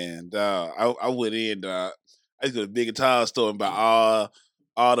 Man, dog. I went in, dog. I used to go to the big guitar store and buy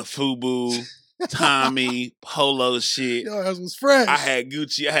all the FUBU, Tommy, Polo shit. Yo, that was fresh. I had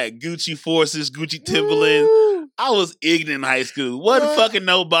Gucci forces, Gucci Timberland. I was ignorant in high school. Wasn't fucking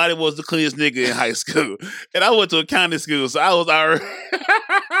nobody was the cleanest nigga in high school. And I went to accounting school, so I was already...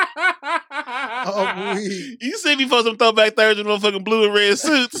 You see me for some throwback Thursday motherfucking blue and red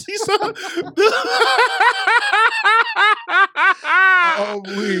suits.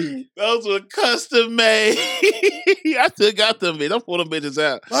 Those were custom made. I still got them, bitch. I'm pulling them bitches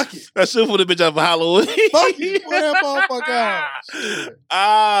out. Fuck it. I should put the bitch out for Halloween. Fuck it. Pull that motherfucker out. Shit.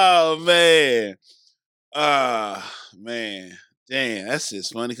 Oh, man. Man. Damn, that's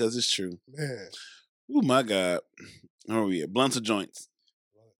just funny because it's true. Man. Oh, my God. Where are we at? Blunts or joints?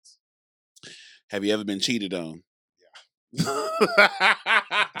 Have you ever been cheated on? Yeah.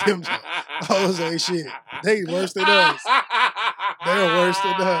 Them hoes ain't shit. They worse than us. They are worse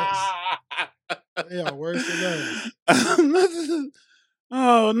than us. They are worse than us.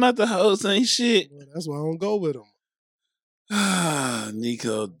 Not the hoes ain't shit. Well, that's why I don't go with them.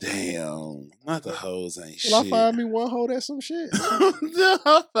 Nico, damn. Not the hoes ain't shit. Well, I find me one hoe that's some shit.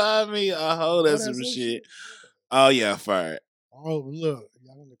 I find me a hoe that's some shit. Oh, yeah, fired. Oh, look.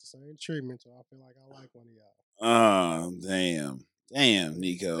 Y'all don't get the same treatment, so I feel like I like one of y'all. Oh, damn. Damn,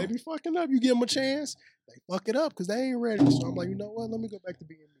 Nico. They be fucking up. You give them a chance, they fuck it up because they ain't ready. So I'm like, you know what? Let me go back to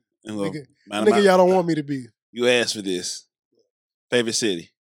being me. Nigga, y'all don't want me to be. You asked for this. Favorite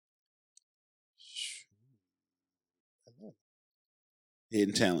city?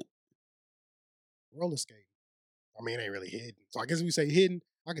 Hidden talent. Roller skating. I mean, it ain't really hidden. So I guess if we say hidden,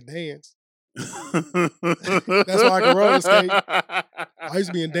 I can dance. That's why I can roller skate. I used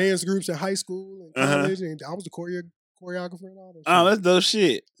to be in dance groups in high school and college, and I was the choreographer and all that shit. Oh, that's dope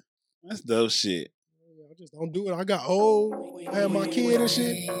shit. That's dope shit. I just don't do it. I got old, I had my kid and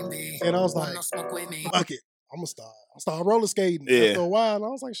shit, and I was like, fuck it, I'm gonna start. I started roller skating after a while, and I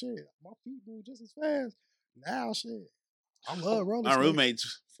was like, shit, my feet move just as fast. Now, shit, I love roller skating. My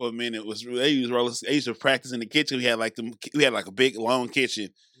roommates for a minute they used roller. They used to practice in the kitchen. We had like a big long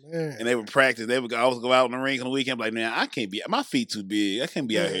kitchen. Man. And they would practice. They would always go out in the ring on the weekend. Like, man, I can't be. My feet too big. I can't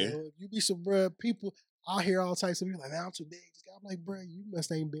be out here. You be some people out here all types of people like, man, I'm too big. I'm like, bro, you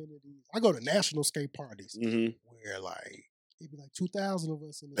must ain't been to these. I go to national skate parties where like it'd be like 2,000 of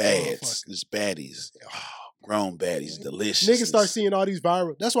us in the bads, just baddies, grown baddies, delicious. Niggas start seeing all these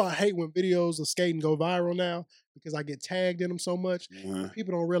viral. That's why I hate when videos of skating go viral now because I get tagged in them so much.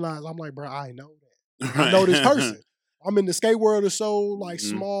 People don't realize I'm like, bro, I know that. I know this person. I'm in the skate world is so like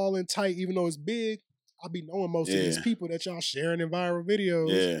small and tight, even though it's big. I be knowing most of these people that y'all sharing in viral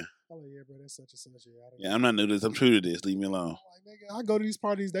videos. Yeah. I'm like, yeah, bro, that's such and such. Yeah, I'm not new to this. I'm true to this. Leave me alone. Like, nigga, I go to these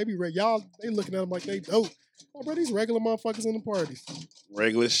parties, they be y'all, they looking at them like they dope. Oh, bro, these regular motherfuckers in the parties.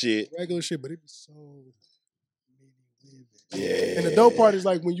 Regular shit, but it be so many women. Yeah. And the dope part is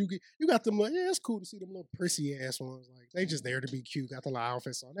like when you got them like, yeah, it's cool to see them little prissy ass ones. Like they just there to be cute, got the little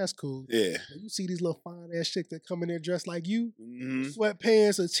outfits on. That's cool. Yeah. But you see these little fine ass chicks that come in there dressed like you,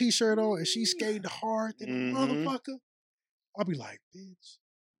 sweatpants, a t-shirt on, and she skating hard than a motherfucker. I'll be like, bitch,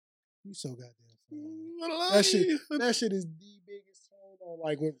 you so goddamn fine. That shit is the biggest turn on.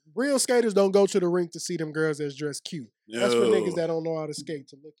 Like when real skaters don't go to the rink to see them girls that's dressed cute. No. That's for niggas that don't know how to skate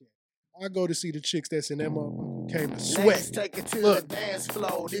to look at. I go to see the chicks that's in that motherfucker who came to sweat. Look, I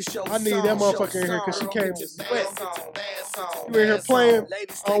need that motherfucker in here because she came to sweat. You in here playing, I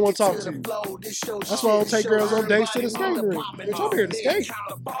don't want to talk to you. That's why I don't take girls on dates to the skating rink. Bitch, I'm here to skate.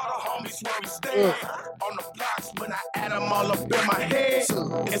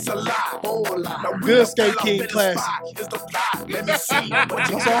 Good Skate King classic. That's all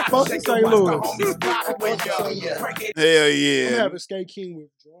I fuck in St. Louis. Hell yeah. I'm having Skate King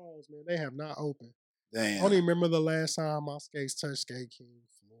withdrawals, man. They have not opened. Damn. I don't even remember the last time my skates touched Skate King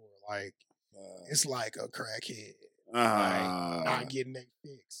floor. Like, it's like a crackhead. Like, not getting their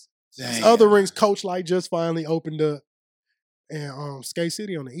fix. Other rinks, Coach Light just finally opened up. And Skate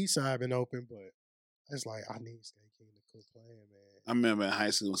City on the east side been open, but it's like, I need Skate King to quit playing, man. I remember in high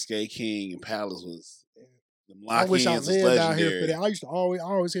school, Skate King and Palace was... I wish I lived out here for that. I used to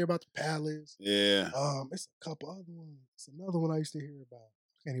always hear about the Palace. Yeah. It's a couple other ones. It's another one I used to hear about.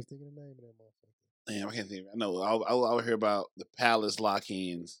 I can't even think of the name of that motherfucker. Damn, I can't think. I know. I would hear about the Palace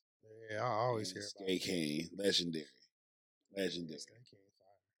lock-ins. Yeah, I always hear about Skate King, legendary.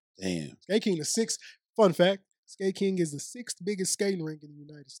 Damn. Skate King, fun fact, Skate King is the 6th biggest skating rink in the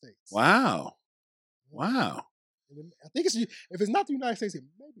United States. Wow. Wow. I think if it's not the United States, it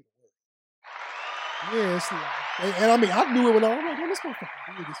may be the world. Yeah, it's and I mean, I knew it when I was like, oh, this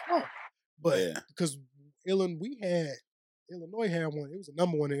motherfucker big as fuck. But because Illinois had one, it was a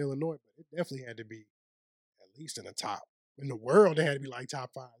number one in Illinois, but it definitely had to be at least in the top. In the world, they had to be like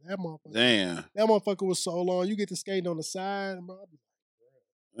top 5. That motherfucker. Damn. That motherfucker was so long. You get to skating on the side, bro. I'll be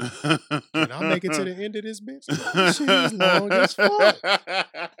like, bro, can I make it to the end of this bitch? This shit is long as fuck.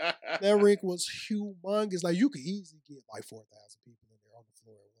 That rink was humongous. Like, you could easily get like 4,000 people in there on the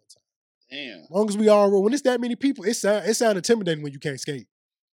floor at one time. Damn. As long as we all roll. When it's that many people, it sounds intimidating when you can't skate.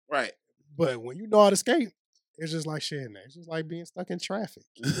 Right. But when you know how to skate, it's just like shit in there. It's just like being stuck in traffic.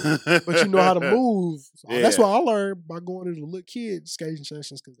 But you know how to move. So that's what I learned by going to the little kids skating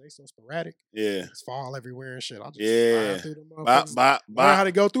sessions because they so sporadic. Yeah. It's fall everywhere and shit. I just ride through them motherfuckers. Learn how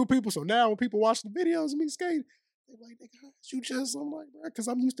to go through people. So now when people watch the videos of me skating, they're like, nigga, you just, I'm like, bro, because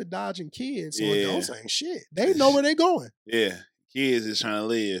I'm used to dodging kids. So adults ain't shit. They know where they going. Yeah. Kids is trying to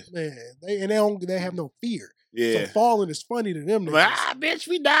live. Man, they have no fear. Yeah. So falling is funny to them. Like, bitch,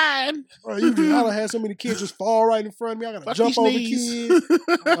 we died. Bro, I done had so many kids just fall right in front of me. I gotta jump over kids.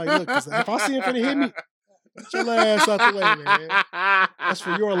 I'm like, look, cause if I see him finna hit me, get your ass out the way, man. That's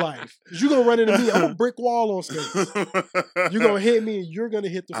for your life. Cause you're gonna run into me. I'm a brick wall on skates. You're gonna hit me and you're gonna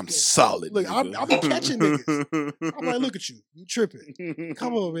hit the floor. Solid. Look, I'll be catching niggas. I'm like, look at you. You tripping.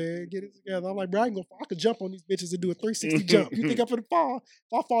 Come on, man. Get it together. I'm like, bro, I could jump on these bitches and do a 360 jump. You think I'm finna fall?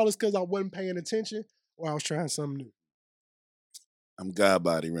 If I fall, it's because I wasn't paying attention. Or I was trying something new. I'm God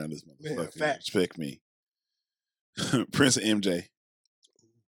body around this motherfucker. Man, respect me. Prince of MJ.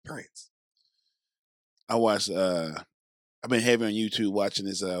 Prince. I watched, I've been heavy on YouTube watching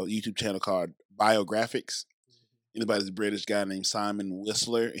this YouTube channel called Biographics. Anybody's British guy named Simon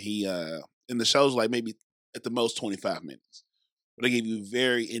Whistler. He, and the show's like maybe at the most 25 minutes. But they give you a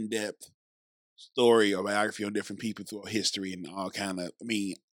very in-depth story or biography on different people throughout history and all kind of,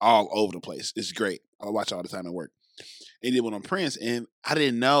 all over the place. It's great. I watch all the time at work. They did one on Prince, and I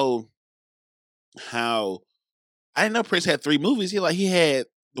didn't know Prince had 3 movies. He had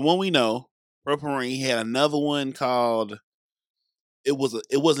the one we know, Purple Rain. He had another one called it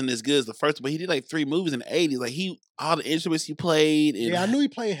wasn't as good as the first, but he did like 3 movies in the 80s. Like all the instruments he played. And I knew he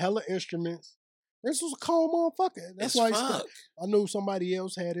played hella instruments. Prince was a cold motherfucker. That's why I knew somebody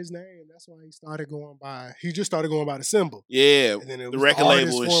else had his name. That's why he started going by. He just started going by the symbol. Yeah, and then it was the record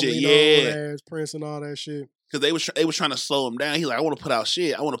label and shit. Yeah, Prince and all that shit. Because they was trying to slow him down. He's like, I want to put out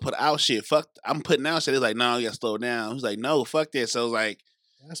shit. Fuck, I'm putting out shit. He's like, no, you gotta slow it down. He's like, no, fuck that. So it's like,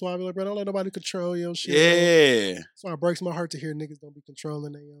 that's why I be like, bro, don't let nobody control your shit. Yeah, man. That's why it breaks my heart to hear niggas don't be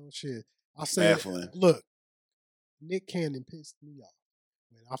controlling their own shit. I say, look, Nick Cannon pissed me off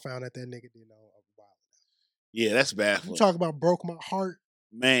when I found out that nigga didn't know. Yeah, that's baffling. You talk about broke my heart.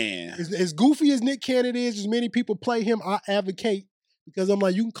 Man. As goofy as Nick Cannon is, as many people play him, I advocate because I'm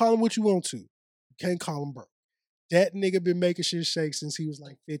like, you can call him what you want to. You can't call him broke. That nigga been making shit shake since he was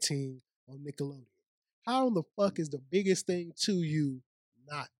like 15 on Nickelodeon. How the fuck is the biggest thing to you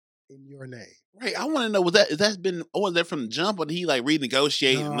not in your name? Right, I want to know, was that from the jump or did he like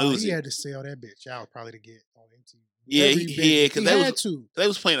renegotiate and lose it? He had to sell that bitch out probably to get on MTV. Yeah, because they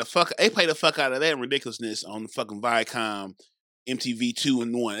played the fuck out of that ridiculousness on the fucking Viacom, MTV 2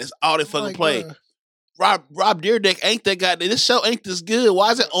 and 1. That's all they fucking play. Rob Dyrdek ain't that guy. This show ain't this good.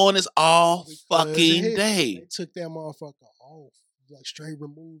 Why is it on this all fucking day? They took that motherfucker off, like straight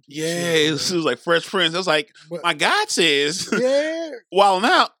removed. Yeah, it was like Fresh Prince. I was like, my God says, wilding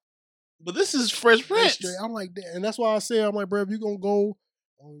out. But this is Fresh Prince. I'm like, and that's why I said, I'm like, bro, if you gonna go.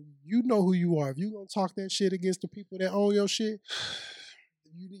 You know who you are. If you gonna talk that shit against the people that own your shit,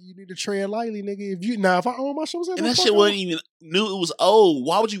 you need to tread lightly, nigga. If I own my shows, and that shit wasn't even new. It was old.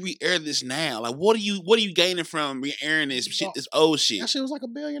 Why would you re-air this now? Like, what are you gaining from re-airing this shit? This old shit. That shit was like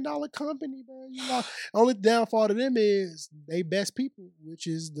 $1 billion company, bro. You know, only downfall to them is they best people, which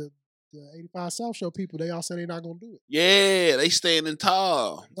is the 85 South Show people. They all say they're not gonna do it. Yeah, they standing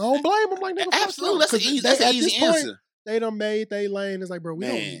tall. I don't blame them. Like, nigga, absolutely. That's an easy answer. They done made they lane. It's like, bro, we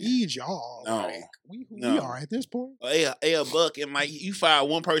don't need y'all. No. Like, we are at this point. A buck, and like you fire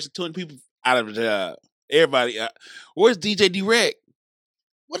one person, 200 people out of the job. Everybody, where's DJ Direct?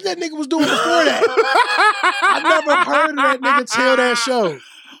 What that nigga was doing before that? I never heard of that nigga tell that show.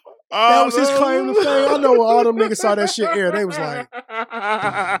 That was his claim to fame. I know when all them niggas saw that shit air, they was like,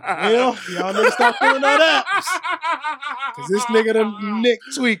 well, y'all niggas stop pulling that apps. Cause this nigga done Nick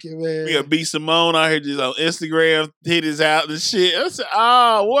tweaking, man. We got B Simone out here just on Instagram, titties out and shit. I said,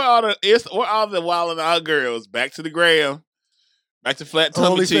 where are the Wild and Out girls? Back to the gram. Back to flat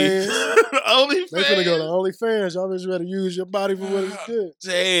tummy tea. OnlyFans. They finna go to OnlyFans. Y'all just ready to use your body for what it's good.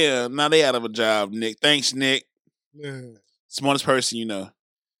 Damn. Now they out of a job, Nick. Thanks, Nick. Man. Smartest person you know.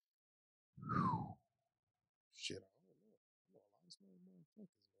 Shit.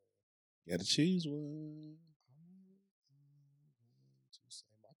 Gotta choose one.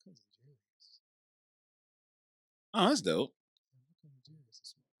 Oh, that's dope.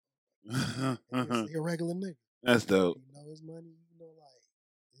 He's a regular nigga. That's dope. You know his money, you know, like,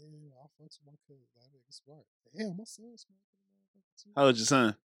 yeah, I'll fuck with my cousin. That nigga smart. Hell, my son's smart. How old's your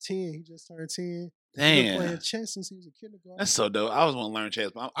son? 10. He just turned 10. Damn. He's been playing chess since he was a kindergarten. That's so dope. I always want to learn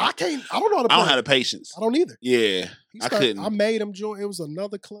chess, but I don't know how to play. I don't have the patience. I don't either. Yeah. I couldn't. I made him join. It was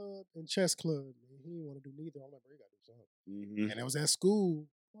another club and chess club. He didn't want to do neither. I'm like, bro, you got to do something. Mm-hmm. And it was at school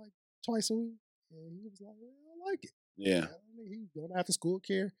like twice a week. And he was like, I like it. Yeah. He was going after school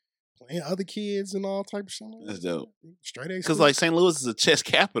care, playing other kids and all type of shit. Like that's dope. Straight A. Because like St. Louis is a chess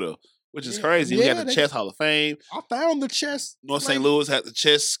capital, which is crazy. We got the Chess Hall of Fame. I found the chess. North St. Louis had the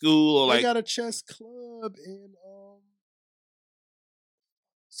chess school. Or they got a chess club in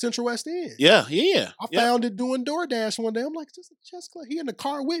Central West End. Yeah. I found it doing DoorDash one day. I'm like, just a chess club. He in the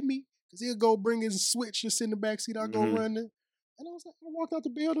car with me because he'll go bring his switch, just sit in the backseat. I'll go run it. And I was like, I walked out the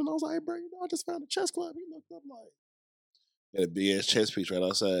building. I was like, hey, bro, I just found a chess club. He looked up like, got a big ass chess piece right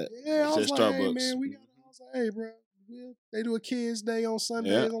outside. Yeah, I was like, Starbucks. hey, man, I was like, hey, bro, they do a kids' day on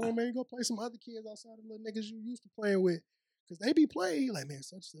Sundays. Yeah. I'm like, man, go play some other kids outside of the little niggas you used to playing with. Because they be playing. He like, man,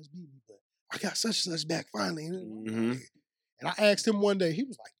 such and such beat me, but I got such and such back finally. And I asked him one day, he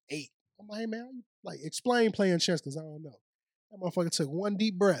was like 8. I'm like, hey, man, like, explain playing chess because I don't know. That motherfucker took one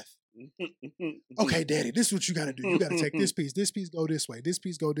deep breath. Okay, daddy, this is what you got to do. You got to take this piece go this way. This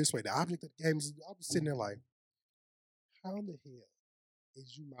piece go this way. The object of the game is, I was sitting there like, how the hell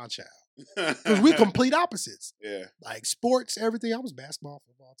is you my child? Because we complete opposites. Yeah. Like sports, everything. I was basketball,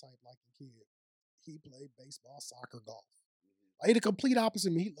 football type like a kid. He played baseball, soccer, golf. Like, he the complete opposite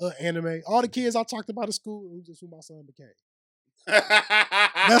of me. He loved anime. All the kids I talked about at school, it was just who my son became.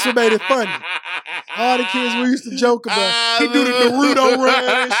 That's what made it funny. All the kids we used to joke about. He do the Naruto run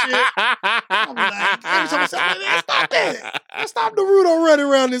and shit. I'm like, every time I say, man, stop that. Let's stop Naruto running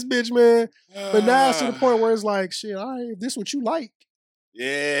around this bitch, man. But now it's to the point where it's like, shit, all right, if this what you like.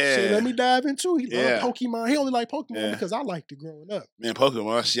 Yeah. Shit, let me dive into it. He loved Pokemon. He only liked Pokemon because I liked it growing up. Man,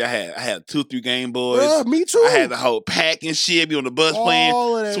 Pokemon, shit, I had 2, 3 Game Boys. Me too. I had the whole pack and shit. Be on the bus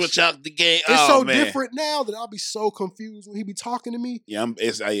playing, switch out the game. It's so different now that I'll be so confused when he be talking to me. Yeah,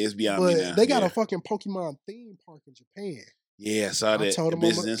 it's beyond but me now. They got a fucking Pokemon theme park in Japan. Yeah, I saw that. I told him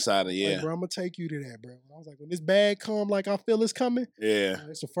Business Insider, like, bro, I'm going to take you to that, bro. I was like, when this bag come like I feel it's coming,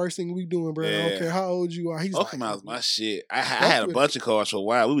 it's the first thing we doing, bro. I don't care how old you are. He's Pokemon's my shit. I had a bunch of cards for a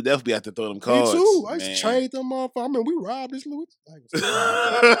while. We would definitely be out there throwing them cards. Me too. I used to trade them off. I mean, we robbed this little. He's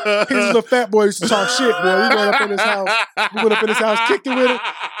a fat boy used to talk shit, boy. We went up in his house. Kicked it with it.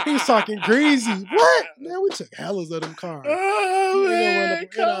 He was talking greasy. What? Man, we took hellas of them cards. Oh, man.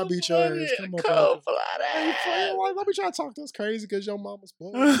 I'll beat your ass. Come up. Let me try to talk to us crazy because your mama's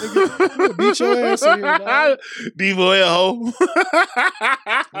spoiled. Nigga, beat your ass in here, dog. D-boy a hoe.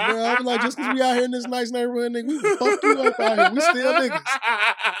 I'll be like, just because we out here in this nice neighborhood, nigga, we can fuck you up out here. We still niggas.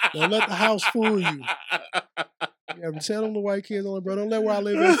 Don't let the house fool you. Yeah, tell them the white kids, bro, don't let where I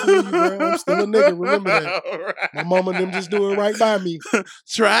live at fool you, bro. I'm still a nigga, remember that. Right. My mama and them just doing right by me.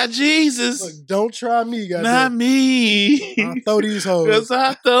 Try Jesus. Look, don't try me, goddamn. Not me. I'll throw these hoes. Because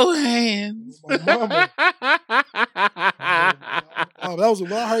I throw hands. My mama. Oh, that was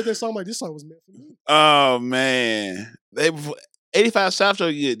when I heard that song, I'm like, this song was meant for me. Oh, man. 85 South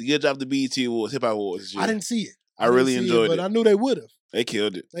Show did a good job the BET Awards, Hip Hop Awards. I didn't see it. I really enjoyed it. But I knew they would have. They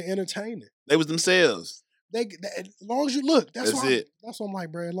killed it. They entertained it. They was themselves. As long as you look, that's it. That's what I'm like,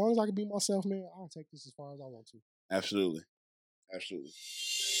 bro. As long as I can be myself, man, I'll take this as far as I want to. Absolutely. Absolutely.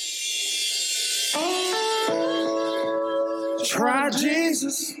 Try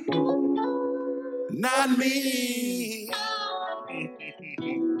Jesus, not me.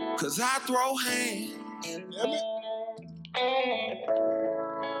 Cause I throw hands.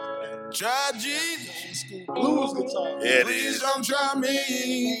 Try Jesus. Blues guitar. Yeah, it Please is. don't try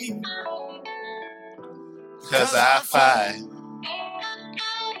me. Cause I fight.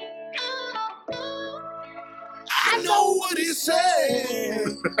 I know what he said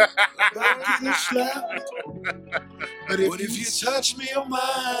about getting slapped. But if you touch me or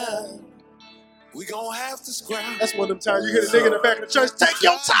mine, we gon' have to scrap. That's one of them times you hear the nigga in the back of the church, take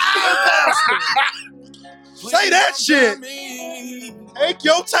your time, pastor. Say that shit. Take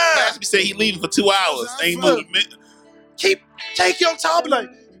your time. Pastor say he leaving for 2 hours. Ain't moving. Take your time. Be like,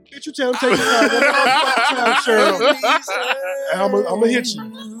 Bitch, you tell him take your time. I'm gonna hit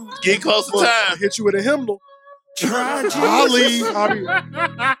you. Get close to time. Hit you with a hymnal. Try Jesus. I'll leave. Put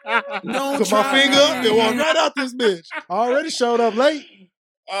my finger up and walk right out this bitch. I already showed up late.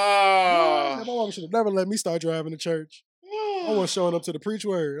 My mom should have never let me start driving to church. I was showing up to the preach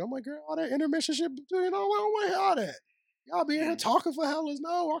word. I'm like, girl, all that intermission shit, I don't want to hear all that. Y'all be in here talking for hell is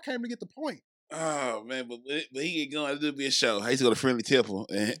no. I came to get the point. Oh, man, but he get going. It'll be a show. I used to go to Friendly Temple,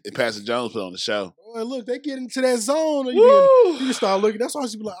 and Pastor Jones put on the show. Boy, look, they get into that zone. And you can start looking. That's why I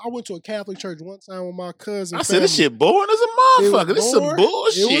used to be like, I went to a Catholic church one time with my cousin. I said, this shit boring as a motherfucker. This is some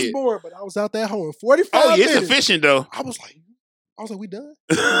bullshit. It was boring, but I was out that hole in 45 minutes. Oh, yeah, it's efficient, though. I was like, we done?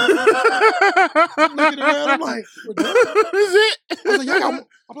 I'm looking around, I'm like, we're done? Is it? I was like,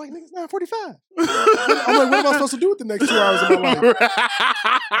 I'm like, niggas, 9:45. I'm like, what am I supposed to do with the next 2 hours of my life?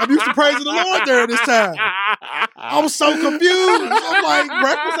 I'm used to praising the Lord during this time. I was so confused. I'm like,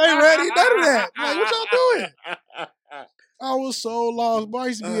 breakfast ain't ready, none of that. I'm like, what y'all doing? I was so lost. Boy, I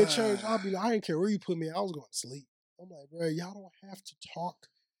used to be in church. I'd be like, I didn't care where you put me. I was going to sleep. I'm like, bro, y'all don't have to talk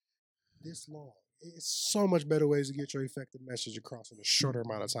this long. It's so much better ways to get your effective message across in a shorter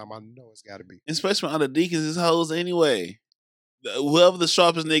amount of time. I know it's got to be. Especially when other deacons is hoes anyway. Whoever the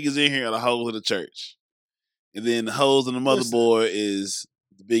sharpest niggas in here are the hoes of the church. And then the hoes on the motherboard is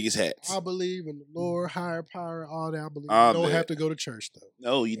the biggest hats. I believe in the Lord, higher power, all that. I believe All you don't that. have to go to church, though.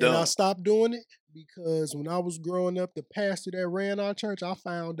 No, you don't. And I stopped doing it because when I was growing up, the pastor that ran our church, I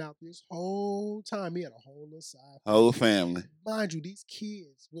found out this whole time he had a whole little side. Whole family. Mind you, these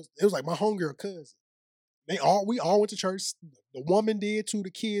kids, it was like my homegirl cousin. We all went to church. The woman did too.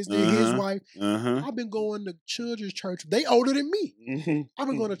 The kids did. His wife. I've been going to children's church. They older than me. I've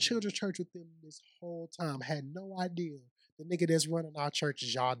been going to children's church with them this whole time. Had no idea the nigga that's running our church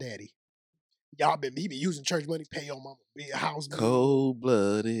is y'all daddy. He been using church money, pay your mama big house. Cold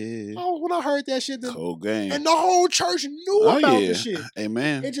blooded. Oh, when I heard that shit, cold game. And the whole church knew about the shit.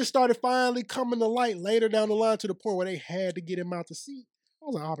 Amen. It just started finally coming to light later down the line to the point where they had to get him out the seat. I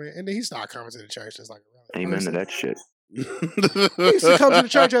was like, oh man. And then he started coming to the church just like amen to that shit. He used to come to the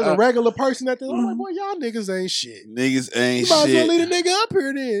church as a regular person at the I'm like, boy, y'all niggas ain't shit. Niggas ain't you might shit. as well leave the nigga up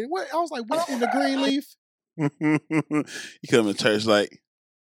here then. What? I was like, what in the green leaf? You come to church like,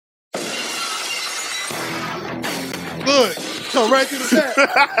 look, come right through the back.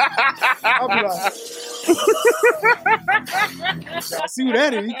 I'll be like, y'all see what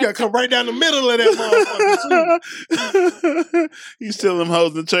that is? You gotta come right down the middle of that motherfucker too. You still them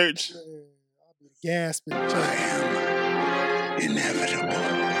hoes in church? Man, I'll be gasping. I am inevitable.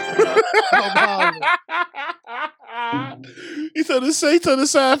 You told the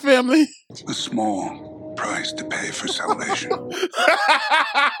side family. A small price to pay for salvation.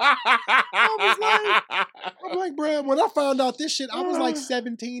 I'm like, bro, when I found out this shit, I was like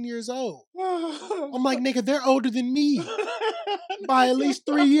 17 years old. I'm like, nigga, they're older than me by at least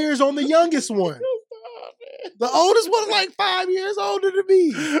 3 years on the youngest one. The oldest one is like 5 years older than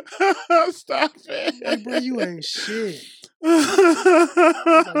me. Stop it. Like, bro, you ain't shit. Like,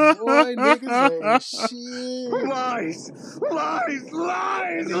 boy, niggas ain't shit. Lies.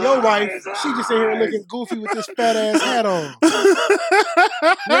 And your wife, she just in here looking goofy with this fat ass hat on.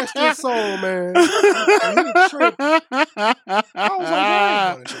 Rest his soul, man. He tripped. I was like,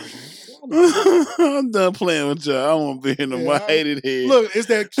 I ain't going to church, man. I'm done playing with y'all. I won't be in the hated head. Look, it's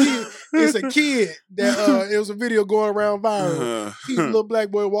that kid. It's a kid that it was a video going around viral. He's a little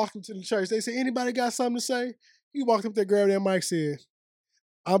black boy walking to the church. They said, anybody got something to say? He walked up there, grabbed that mic, said,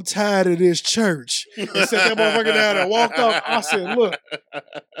 I'm tired of this church. And set that motherfucker down and walked off. I said, look,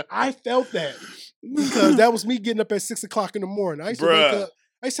 I felt that. Because that was me getting up at 6 o'clock in the morning. I used to wake up.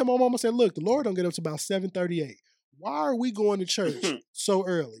 I used to tell my mama, said, look, the Lord don't get up to about 7:38. Why are we going to church so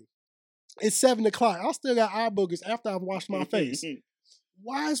early? It's 7 o'clock. I still got eye boogers after I've washed my face.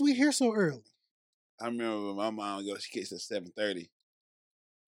 Why is we here so early? I remember when my mom would go to kids at 7:30.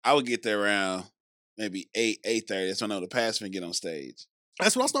 I would get there around maybe 8:30. That's when I know the pastor would get on stage.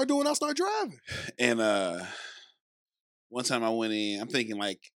 That's what I started doing. I started driving. And one time I went in, I'm thinking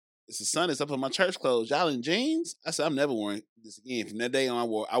like, it's a Sunday, so I put my church clothes. Y'all in jeans? I said, I'm never wearing this again. From that day on,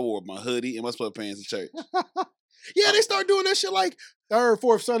 I wore my hoodie and my sweatpants to church. Yeah, they start doing that shit like third,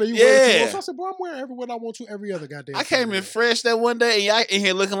 fourth Sunday. You wear it. So I said, bro, I'm wearing every what I want to every other goddamn. I came in fresh that one day, and y'all in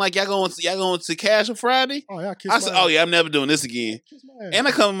here looking like y'all going to Casual Friday. Oh yeah, I said, oh yeah, I'm never doing this again. And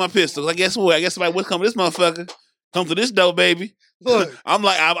I come with my pistol. I guess what? I guess somebody will come with this motherfucker. Come to this door, baby. Look, I'm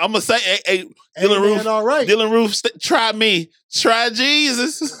gonna say, hey, Dylan Roof, all right. Dylan Roof, try me, try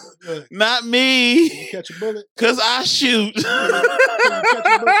Jesus. Look, not me. you catch a bullet. Cause I shoot. He had a gun.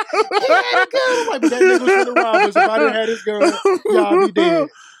 I'm like, but that nigga was for the robbers. If I didn't have this gun, y'all be dead.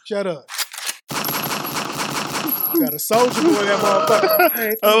 Shut up. Got a soldier boy, that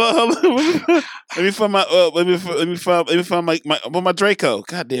motherfucker. Hold on. Let me find my my Draco.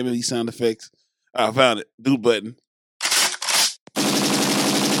 God damn it, these sound effects. I found it. Do button.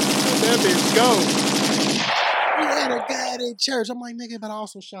 That bitch go. We had a guy in church. I'm like, nigga, but I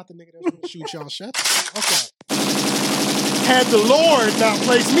also shot the nigga that was gonna shoot y'all. Shut up. Okay. Had the Lord not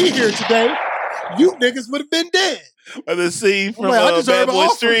placed me here today, you niggas would have been dead. Or the scene from like, Bad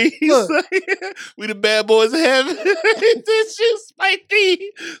Boys 3. We the bad boys of heaven. This shit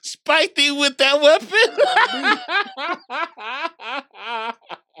spike thee with that weapon.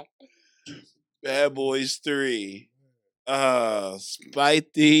 Bad Boys 3.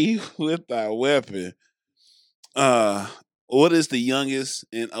 Spike thee with thy weapon. What is the youngest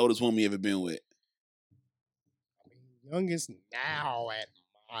and oldest woman you ever been with? Youngest now at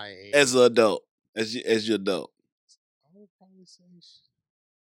my age. As an adult. As your adult. I would probably say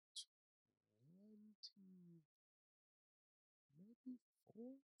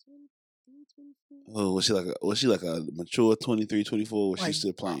 24. Oh, was she like a mature 23, 24? Was she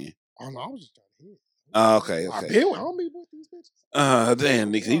still playing? I don't know. I was just trying to hit. Oh, okay. I don't be with these bitches.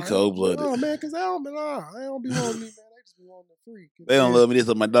 Damn, nigga, you cold blooded. Oh man, cause I don't be wanting me, man. They just be wanting the freak. They don't love me. This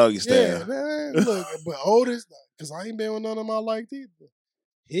is my doggy style. Yeah, man. Look, but oldest, cause I ain't been with none of my like either.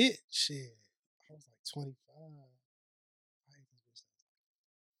 Hit shit. I was like 25.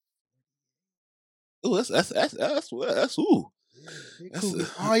 Ooh, that's ooh. Yeah, cool.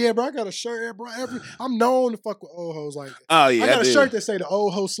 Oh yeah, bro. I got a shirt, bro. I'm known to fuck with old hoes like that. Oh yeah, I got a shirt that say the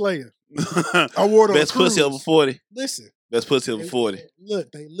old hoe slayer. I wore it on Best pussy over 40. Listen, best pussy over 40.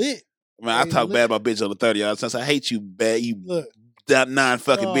 Look, they lit. Man, I talk bad about bitches on the 30 all the time. So I hate you, bad. You look. Nine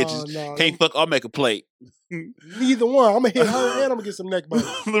fucking bitches. Can't fuck. I'll make a plate. Neither one. I'm gonna hit her and I'm gonna get some neck bones.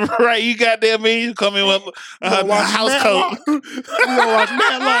 Right, you goddamn me. You come in with a house coat. We gonna watch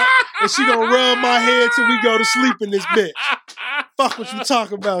Matlock, and she gonna rub my head till we go to sleep in this bitch. Fuck what you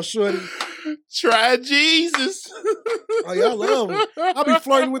talking about, shorty. Try Jesus. Oh, y'all love them. I be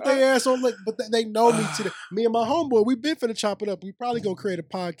flirting with their ass on, but they know me today. Me and my homeboy, we been finna chop it up. We probably gonna create a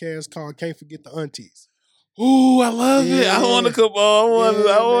podcast called "Can't Forget the Aunties." Ooh, I love it. I want to come on.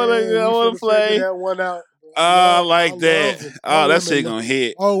 I want to play that one out. I like that. Oh, that shit gonna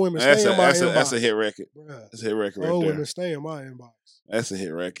hit. Oh, women, stay in my inbox. That's a hit record. Bruh. That's a hit record right there. Oh, women, stay in my inbox. That's a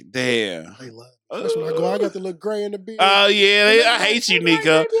hit record. Damn. They love it. That's when I go. I got to look gray in the beard. Oh yeah, I hate you,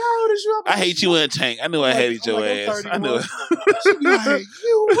 Nico. Like, how old is you? I hate you in a tank. I knew I hated your ass. I knew it. She be like,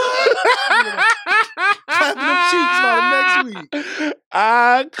 you what? Clapping them cheeks about next week.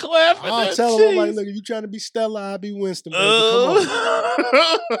 I clap. I'll tell them, I'm like, look, if you trying to be Stella, I'll be Winston, baby. Come on.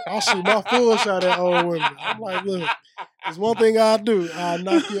 I'll shoot my full shot at old women. I'm like, look, there's one thing I'll do. I'll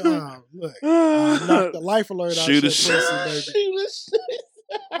knock your arm. Look, I'll knock the life alert out your pussy, baby.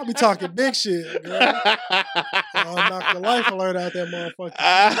 I'll be talking big shit, girl. I'll knock the life alert out that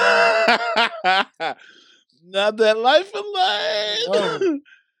motherfucker. Not that life alert.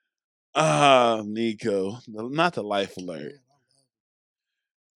 Oh. Nico. Not the life alert.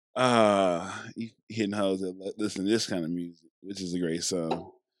 You hitting hoes that listen to this kind of music, which is a great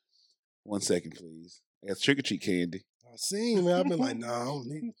song. 1 second, please. I got trick or treat candy. I seen, man. I've been like, nah, I don't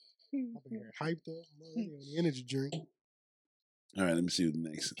need it. I've been here hyped up. I'm on the energy drink. All right, let me see what the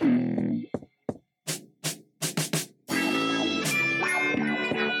next.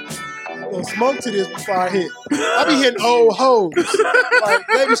 Little smoke to this before I hit. I be hitting old hoes. Like,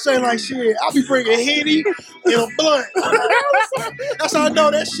 baby saying like shit. I be bringing Henny and a blunt. That's how I know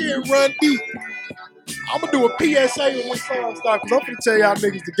that shit run deep. I'm gonna do a PSA when this song starts, because I'm gonna tell y'all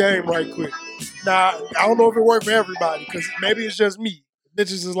niggas the game right quick. Now, I don't know if it worked for everybody, because maybe it's just me.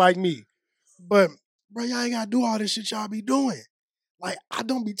 Bitches is like me. But, bro, y'all ain't gotta do all this shit y'all be doing. Like, I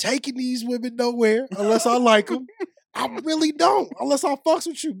don't be taking these women nowhere unless I like them. I really don't, unless I fucks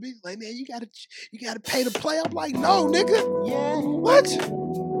with you. Bitch, like, man, you gotta pay to play. I'm like, no, nigga. Yeah. What?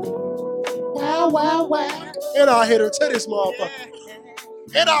 Wow, wow, wow. And I'll hit her to this motherfucker.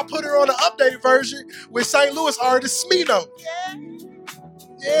 And I'll put her on the updated version with St. Louis artist Smino.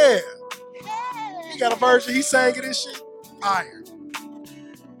 Yeah. He got a version, he sang it and shit. Fire.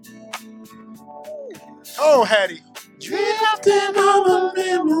 Oh, Hattie. Drifting on a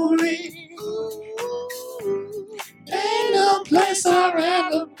memory. Ain't no place I'd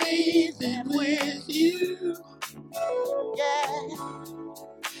rather be than with you. Yeah.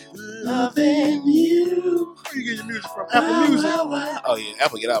 Loving you. Where you get your music from? Apple Music. Oh yeah,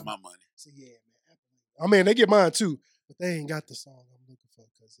 Apple get out my money. So yeah, man. I mean, they get mine too, but they ain't got the song I'm looking for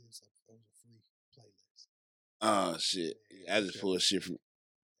because it's a free playlist. Oh shit! I just pulled shit from.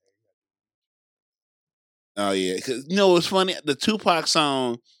 Oh yeah, because you know what's funny? The Tupac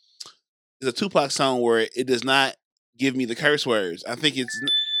song is a Tupac song where it does not give me the curse words. I think it's.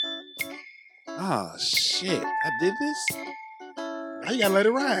 Oh shit! I did this. Now you gotta let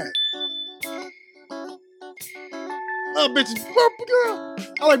it ride. Love bitches.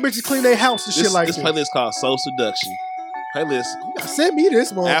 I like bitches clean their house and shit like this. this. Playlist called Soul Seduction. Playlist. You gotta send me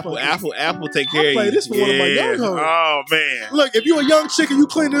this motherfucker. Apple take care of you. Play this for one of my young hoes. Oh man. Look, if you a young chick and you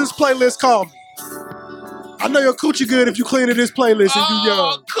clean to this playlist, call me. I know your coochie good if you clean to this playlist and you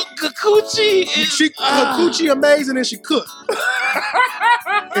young. Coochie. Her coochie amazing and she cook.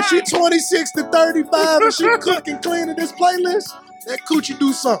 If she 26 to 35 and she cook and clean to this playlist, that coochie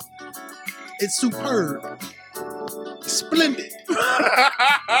do something. It's superb. It's splendid.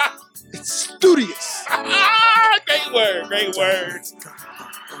 It's studious. Great word. Great word.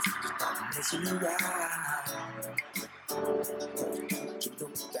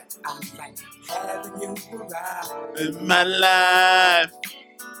 In my life,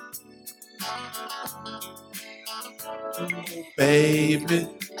 baby.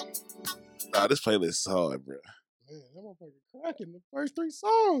 Oh, this playlist is hard, bro. Man, that motherfucker cracking the first 3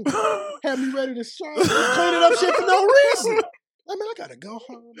 songs. Had me ready to clean it up shit for no reason. I mean, I gotta go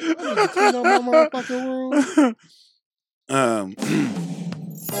home. I need to clean up my motherfucking room.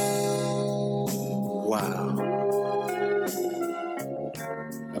 Wow.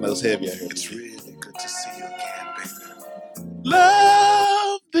 I know it's heavy out here. It's really good to see you again, baby.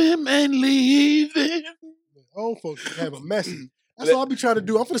 Love them and leave them. Old folks have a message. That's what I'll be trying to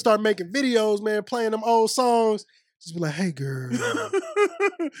do. I'm finna start making videos, man, playing them old songs. Just be like, hey, girl.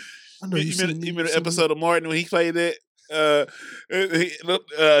 I know you remember the episode of Martin when he played that?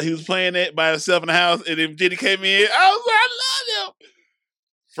 He was playing that by himself in the house, and then Jenny came in. I was like, I love him.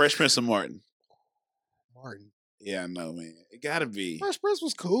 Fresh Prince of Martin. Yeah, I know, man. It gotta be. Fresh Prince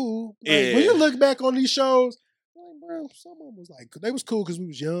was cool. Like, Yeah. when you look back on these shows, like, bro, some of them was like, they was cool because we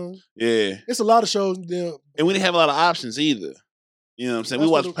was young. Yeah. It's a lot of shows there. And we didn't have a lot of options either. You know what I'm saying? We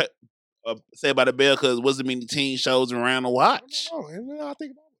watched Saved by the Bell because it wasn't many teen shows around to watch. Oh, and then I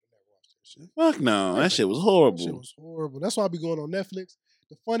think about it. I never watched that shit. Fuck no. That shit was horrible. That shit was horrible. That's why I be going on Netflix.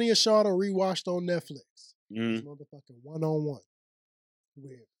 The funniest show I rewatched on Netflix. Mm. Motherfucking One-on-One.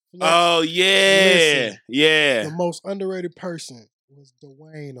 With Flex. Oh, yeah. Listen, Yeah. the most underrated person was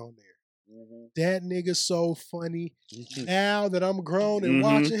Dwayne on there. Mm-hmm. That nigga so funny. Now that I'm grown and Mhm.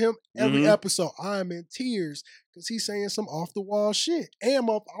 watching him every Mhm. episode, I'm in tears because he's saying some off the wall shit. And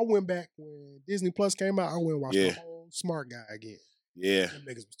I went back when Disney Plus came out. I went and watched the whole Smart Guy again. Yeah. Them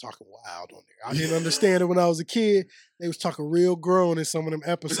niggas was talking wild on there. I didn't understand it when I was a kid. They was talking real grown in some of them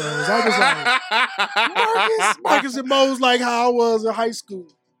episodes. I was like, Marcus and Mo's like how I was in high school.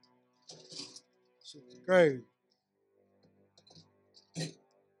 Shit was crazy.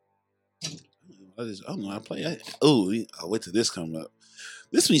 I don't know. I play. I'll wait till this come up.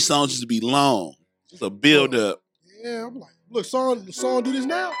 This means songs used to be long. It's a build up. Yeah, I'm like, look, song do this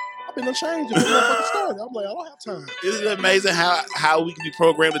now. I've been changing when motherfucker started. I'm like, I don't have time. Isn't it amazing how we can be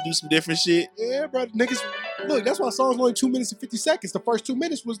programmed to do some different shit? Yeah, bro, niggas. Look, that's why songs only 2 minutes and 50 seconds. The first 2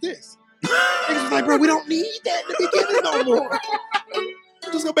 minutes was this. Niggas was like, bro, we don't need that in the beginning no more.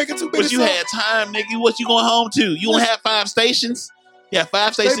 We're just gonna make it 2 minutes. But you had time, nigga. What you going home to? You don't have 5 stations? Yeah,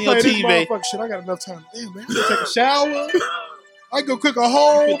 5 stations on your TV. Motherfucker shit, I got enough time. Damn, man, I can take a shower. I can go cook a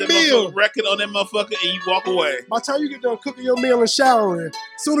whole You put that meal. motherfucking record on that motherfucker and you walk away. By the time you get done cooking your meal and showering,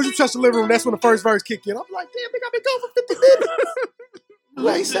 as soon as you touch the living room, that's when the first verse kick in. I'm like, damn, nigga, I've been gone for 50 minutes. You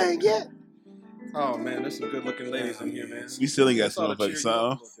ain't saying yet. Oh man, there's some good looking ladies in here, man. We still ain't got That's all some the motherfucking cheer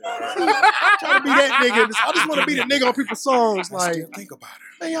song. I'm trying to be that nigga. I just want to be the nigga on people's songs. I Like, still think about her.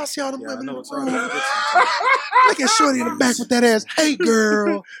 man, y'all see all them Yeah, I women know in it's the all room? right. Get some Look at Shorty in the back with that ass. Hey,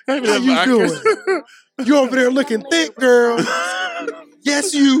 girl. How you doing? You over there looking thick, girl.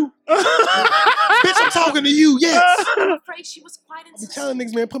 Yes, you. Bitch, I'm talking to you. Yes. I'm afraid she was quite I be telling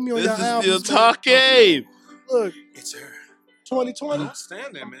niggas, man, put me on This your is albums. still talking. Look, It's her. 2020,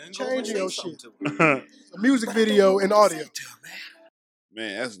 outstanding, man. Go changing your say shit. something to her. A music video and audio.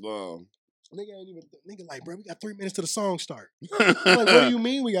 Man, that's long. Nigga ain't even, nigga like, bro, we got 3 minutes to the song start. I'm like, what do you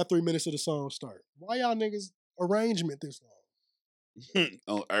mean we got 3 minutes to the song start? Why y'all niggas arrangement this long?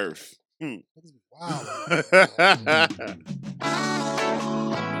 On Earth. Niggas be wild.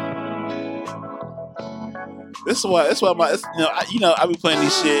 That's why my I be playing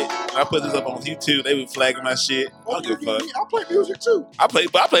this shit. I put this up on YouTube. They be flagging my shit. I don't give a fuck. I play music too. I play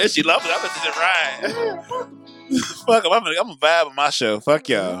that shit lovely. I let this ride. Yeah, fuck. Fuck 'em. I'm a vibe on my show. Fuck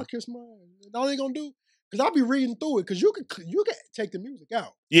y'all. I'll kiss my ass. All they gonna do, because I'll be reading through it, because you can take the music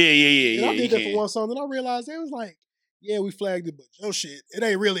out. Yeah. And I You did that for can. one song, then I realized they was like, yeah, we flagged it, but your shit, it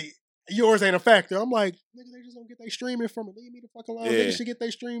ain't really yours ain't a factor. I'm like, nigga, they just don't get their streaming from it. Leave me the fuck alone. Yeah. Niggas should get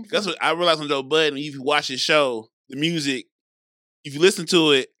their stream. That's what I realized on Joe Budden. If you watch his show, the music, if you listen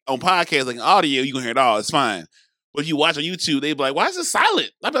to it on podcasts, like audio, you gonna hear it all. It's fine. But if you watch on YouTube, they be like, why is it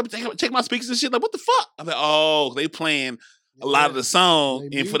silent? I check my speakers and shit. Like, what the fuck? I'm like, oh, they playing a lot of the song,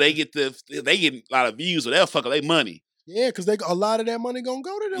 and for they get a lot of views, so they'll fuck up their money. Yeah, because a lot of that money gonna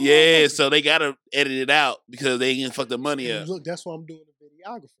go to them. Yeah, so they gotta edit it out because they ain't gonna fuck the money up. Look, that's why I'm doing the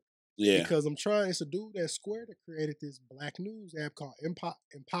videographer. Yeah, because I'm trying. It's a dude at Square that created this black news app called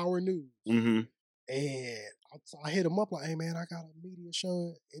Empower News, and I hit him up like, "Hey man, I got a media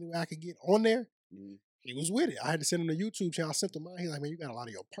show. Anyway, I could get on there." He was with it. I had to send him the YouTube channel. I sent him out. He's like, "Man, you got a lot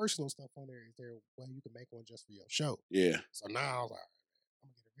of your personal stuff on there. Is there a way you can make one just for your show?" Yeah. So now I was like, "I'm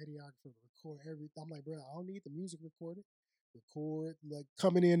gonna get a videographer to record everything." I'm like, "Bro, I don't need the music recorded. Record like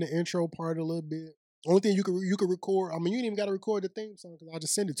coming in the intro part a little bit. Only thing you could record. I mean, you ain't even got to record the theme song because I'll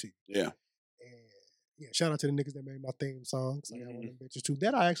just send it to you." Yeah. And yeah, shout out to the niggas that made my theme songs. I got one of them bitches too.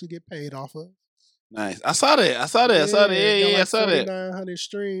 That I actually get paid off of. Nice. I saw that. Yeah, I saw that. 900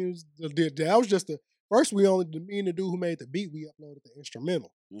 streams. That was just the first. Me and the dude who made the beat, we uploaded the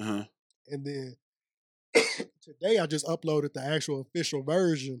instrumental, and then today I just uploaded the actual official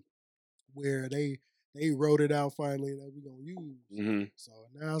version where they wrote it out finally that we're gonna use. So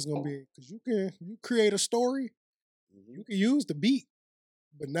now it's gonna be because you create a story, you can use the beat,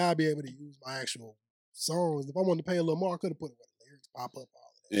 but now I'll be able to use my actual songs. If I wanted to pay a little more, I could have put it where the lyrics pop up.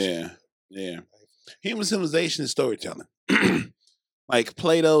 All of that shit. Yeah. Human civilization is storytelling. Like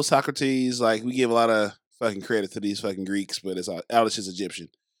Plato, Socrates, like we give a lot of fucking credit to these fucking Greeks, but it's all this is Egyptian.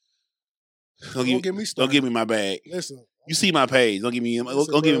 Don't get me my bag. Listen, you see my page. Don't give me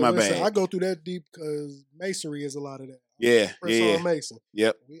my bag. I go through that deep because masonry is a lot of that. Yeah. Mason.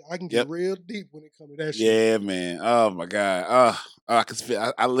 Yep. I can get real deep when it comes to that shit. Yeah, man. Oh my god. I can spit.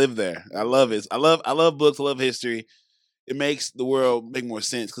 I live there. I love it. I love books. I love history. It makes the world make more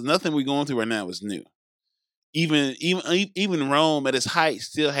sense because nothing we're going through right now is new. Even Rome at its height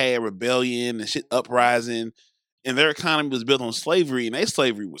still had rebellion and shit uprising, and their economy was built on slavery, and their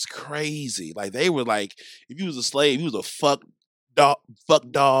slavery was crazy. Like they were like, if you was a slave, you was a fuck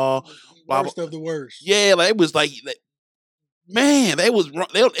dog. Worst of the worst. Yeah, like it was like, man,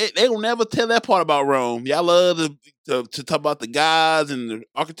 they'll never tell that part about Rome. Y'all love to talk about the gods and the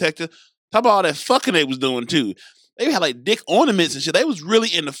architecture. Talk about all that fucking they was doing too. They had like dick ornaments and shit. They was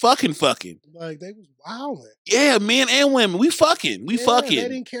really into fucking. Like they was wilding. Yeah, men and women. We fucking. They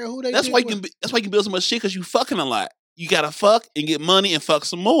didn't care who they. That's why you can build so much shit because you fucking a lot. You gotta fuck and get money and fuck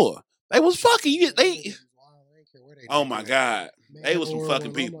some more. They was fucking. Oh my god, man, they was some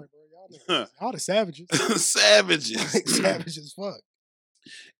fucking people. Like, y'all the savages. Savages. Like, savage as fuck.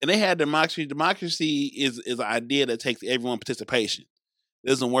 And they had democracy. Democracy is an idea that takes everyone participation. It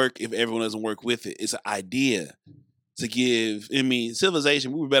doesn't work if everyone doesn't work with it. It's an idea to give. I mean,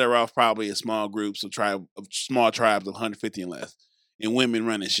 civilization, we were better off probably in small groups of small tribes of 150 and less, and women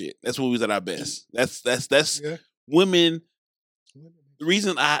running shit. That's when we was at our best. That's women. The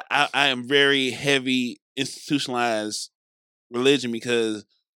reason I am very heavy institutionalized religion because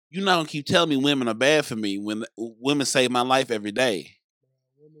you're not gonna keep telling me women are bad for me when women save my life every day.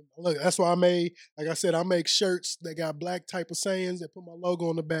 Look, that's why I make shirts that got black type of sayings that put my logo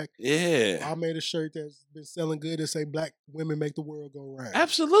on the back. Yeah. I made a shirt that's been selling good that say black women make the world go round.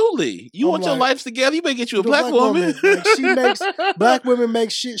 Absolutely. You want your lives together, you better get you a black woman. Like black women make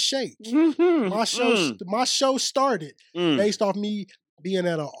shit shake. My show started based off me being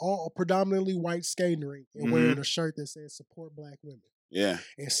at a predominantly white skating rink and wearing a shirt that says support black women. Yeah.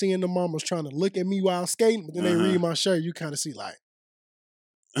 And seeing the mamas trying to look at me while skating, but then they read my shirt, you kind of see like,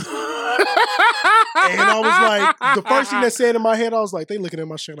 and I was like, the first thing that said in my head, I was like, they looking at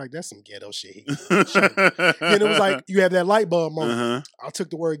my shirt like, that's some ghetto shit. Then it was like, you have that light bulb moment. I took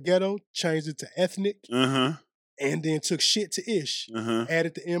the word ghetto, changed it to ethnic, and then took shit to ish,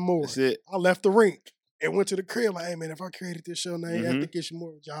 added the M more. That's it. I left the rink and went to the crib like, hey man, if I created this show named Ethnic Ish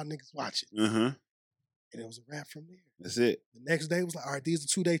more, y'all niggas watch it. And it was a wrap from there. That's it. The next day was like, all right, these are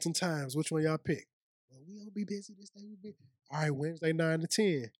 2 dates and times. Which one y'all pick? Well, we gonna be busy this day. We busy. All right, Wednesday 9 to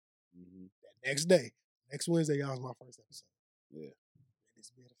 10. That next day, next Wednesday, y'all was my first episode. Yeah,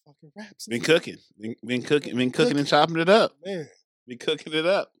 it's been a fucking rap. Been cooking and chopping it up. Man, been cooking it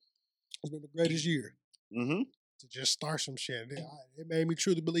up. It's been the greatest year. To just start some shit. It made me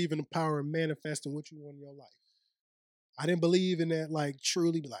truly believe in the power of manifesting what you want in your life. I didn't believe in that, like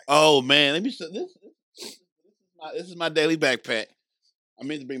truly, be like, oh man, let me show this. This is my daily backpack. I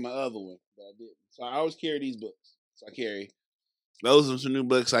meant to bring my other one, but I didn't. So I always carry these books. So I carry those are some new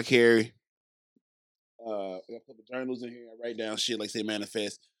books I carry. I put the journals in here. I write down shit like say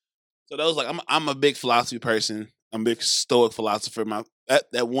manifest. So that was like I'm a big philosophy person. I'm a big Stoic philosopher.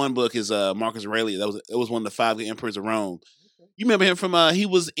 That one book is Marcus Aurelius. It was one of the 5 good emperors of Rome. You remember him from he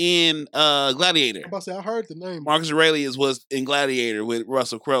was in Gladiator. I'm about to say I heard the name. Marcus Aurelius was in Gladiator with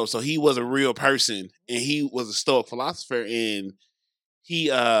Russell Crowe, so he was a real person, and he was a Stoic philosopher. And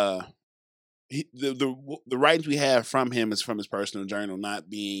the writings we have from him is from his personal journal, not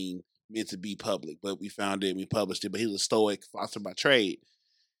being meant to be public. But we found it and we published it. But he was a Stoic philosopher by trade,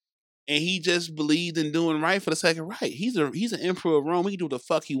 and he just believed in doing right for the sake of right. He's an emperor of Rome. He can do what the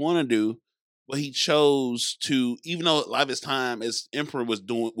fuck he want to do. But he chose to, even though a lot of his time as emperor was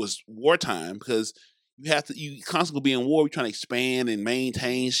wartime, because you constantly be in war, you're trying to expand and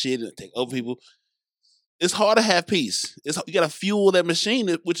maintain shit and take over people. It's hard to have peace. You got to fuel that machine,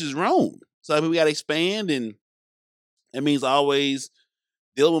 which is Rome. So we got to expand, and that means always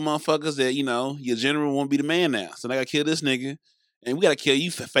deal with motherfuckers that, your general won't be the man now. So I got to kill this nigga, and we got to kill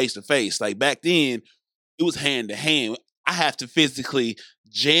you face to face. Like back then, it was hand to hand. I have to physically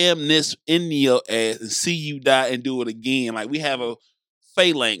jam this into your ass and see you die and do it again. Like we have a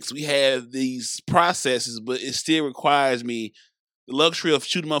phalanx, we have these processes, but it still requires me the luxury of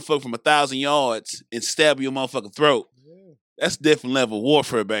shooting a motherfucker from 1,000 yards and stab your motherfucking throat. Yeah. That's different level of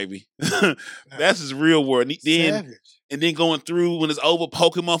warfare, baby. That's his real war. And then going through when it's over,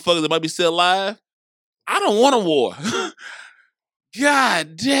 poking motherfuckers that might be still alive. I don't want a war.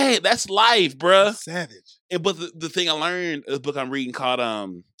 God damn, that's life, bruh. Savage. But the thing I learned, a book I'm reading called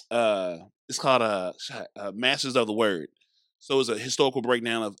it's called Masters of the Word. So it's a historical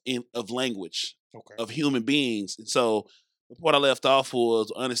breakdown of language, of human beings. And so what I left off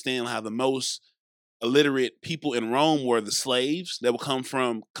was understanding how the most illiterate people in Rome were the slaves that would come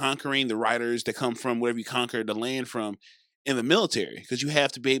from conquering, the writers that come from wherever you conquered the land from, in the military, because you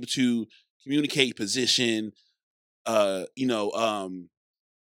have to be able to communicate position.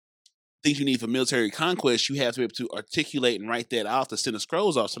 Things you need for military conquest, you have to be able to articulate and write that out to send the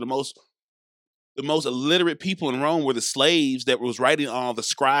scrolls off. So the most illiterate people in Rome were the slaves that was writing all the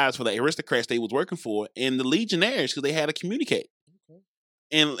scribes for the aristocrats they was working for, and the legionnaires, because they had to communicate. Okay.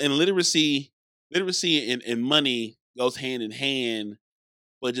 And literacy and money goes hand in hand,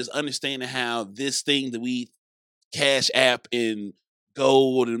 but just understanding how this thing that we cash app and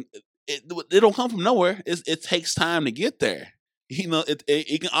gold and it don't come from nowhere. It takes time to get there.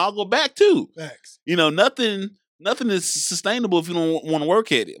 It can all go back too. Facts. Nothing is sustainable if you don't want to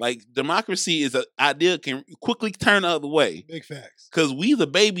work at it. Like democracy is an idea can quickly turn the other way. Big facts. Because we the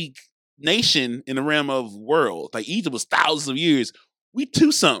baby nation in the realm of world. Like Egypt was thousands of years. We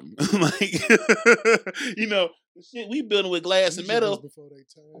too something. The shit we building with glass and metal. Before they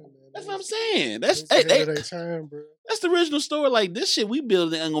turn, man. That's what I'm saying. That's that's the original story. Like this shit we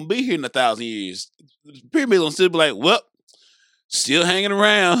building ain't gonna be here in 1,000 years. The pyramids gonna still be like, well, still hanging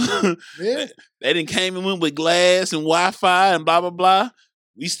around. Yeah. They didn't came and went with glass and Wi-Fi and blah blah blah.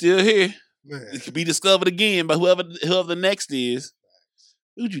 We still here. Man. It could be discovered again by whoever the next is.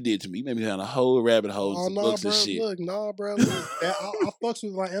 What you did to me? You made me down a whole rabbit hole. Books and shit. Look, bro. I fucks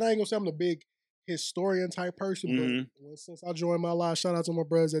with and I ain't gonna say I'm the big historian type person, but since I joined my lodge, shout out to my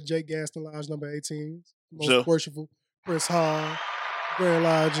brothers at Jake Gaston Lodge number 18, most worshipful Chris Hall, Grand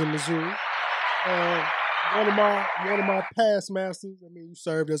Lodge in Missouri. One of my past masters. I mean, you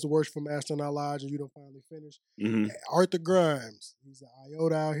served as the worshipful master in our lodge, and you don't finally finish. Mm-hmm. Arthur Grimes, he's an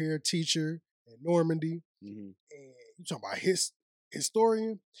iota out here, teacher at Normandy, and you talking about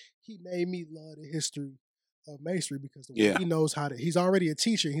historian. He made me love the history of masonry because he knows how to. He's already a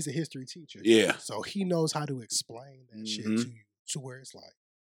teacher. He's a history teacher. Yeah, so he knows how to explain that shit to you to where it's like,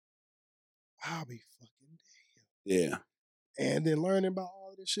 I'll be fucking damn. Yeah, and then learning about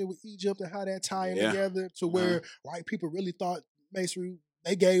all this shit with Egypt and how that tie in together to where white people really thought masonry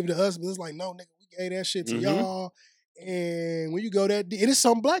they gave to us, but it's like, no, nigga, we gave that shit to y'all. And when you go that deep, it is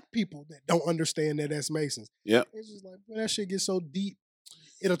some black people that don't understand that that's Masons. Yeah, it's just like when that shit gets so deep,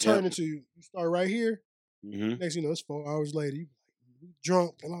 it'll turn into you start right here. Next, it's 4 hours later, you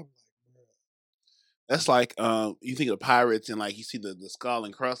drunk, and I'm like, bro. That's like you think of the pirates and like you see the skull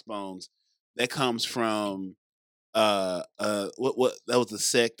and crossbones. That comes from what that was the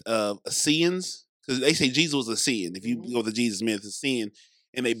sect of Essenes, because they say Jesus was a Essene. If you go to Jesus myth, Essene,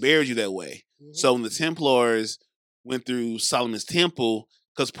 and they buried you that way. So when the Templars went through Solomon's temple,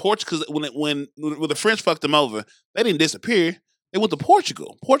 because when the French fucked them over, they didn't disappear. They went to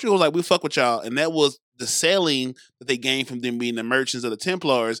Portugal. Portugal was like, we fuck with y'all, and that was the selling that they gained from them being the merchants of the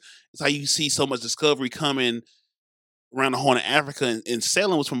Templars. It's how you see so much discovery coming around the Horn of Africa, and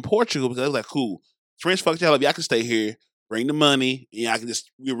selling was from Portugal because they was like, cool, French fucked y'all up, y'all can stay here, bring the money, and y'all can just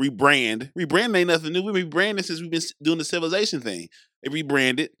rebrand. Rebranding ain't nothing new. We've been rebranding since we've been doing the civilization thing. They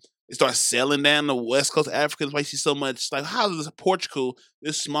rebranded. They start selling down the West Coast Africans. Why you see so much? Like, how does Portugal,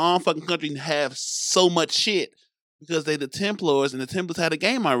 this small fucking country, have so much shit? Because they the Templars, and the Templars had a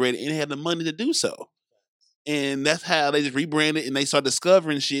game already, and they had the money to do so. And that's how they just rebranded, and they start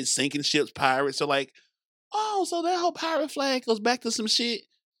discovering shit, sinking ships, pirates. So like, oh, so that whole pirate flag goes back to some shit,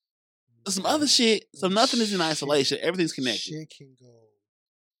 some other shit. So nothing is in isolation. Everything's connected. Shit can go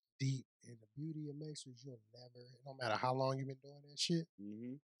deep. And the beauty of Mixers, you'll never, no matter how long you've been doing that shit,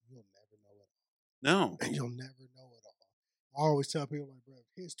 you'll never know it all. No. And you'll never know it all. I always tell people, like, bro,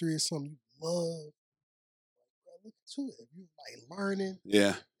 if history is something you love, bro, look into it. If you like learning,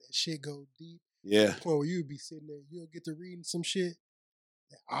 Yeah. that shit go deep. Yeah. To the point where you'll be sitting there, you'll get to reading some shit,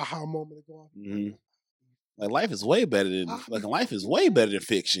 that aha moment to go off. Like life is way better than life is way better than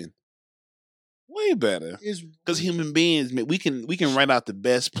fiction. Way better. Because human beings, we can write out the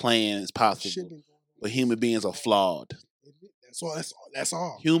best plans possible, but human beings are flawed. That's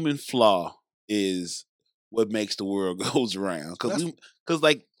all. Human flaw is what makes the world goes around. Because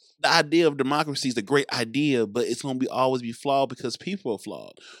like the idea of democracy is a great idea, but it's going to always be flawed because people are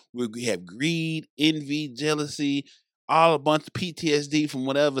flawed. We have greed, envy, jealousy, all a bunch of PTSD from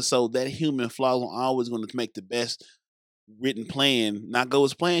whatever. So that human flaw is always going to make the best written plan not go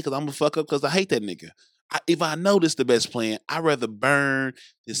as planned, because I'm going to fuck up because I hate that nigga. If I know this the best plan, I'd rather burn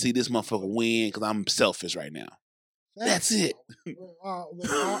than see this motherfucker win because I'm selfish right now. That's it.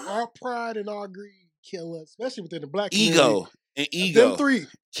 Our pride and our greed kill us, especially within the black community. Ego. And ego. Them three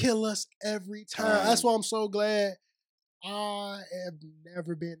kill us every time. That's why I'm so glad I have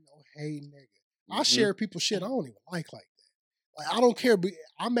never been no hating nigga. I share people's shit I don't even like that. Like, I don't care.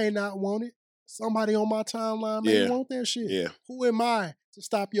 I may not want it. Somebody on my timeline may want that shit. Yeah. Who am I to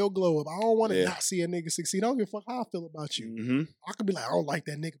stop your glow up? I don't want to not see a nigga succeed. I don't give a fuck how I feel about you. I could be like, I don't like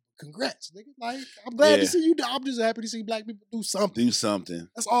that nigga. Congrats, nigga. Like, I'm glad to see you. I'm just happy to see black people do something.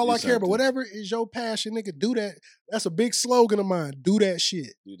 That's all I care about. Whatever is your passion, nigga, do that. That's a big slogan of mine. Do that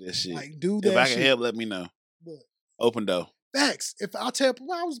shit. Do that shit. Like, do that shit. If I can help, let me know. But, open door. Facts. If I tell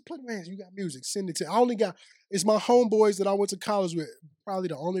people, I was putting hands, you got music, send it to. It's my homeboys that I went to college with, probably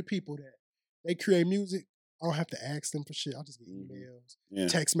the only people that they create music. I don't have to ask them for shit. I just get emails,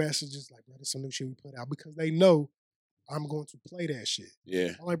 text messages like, bro, there's some new shit we put out, because they know I'm going to play that shit. Yeah.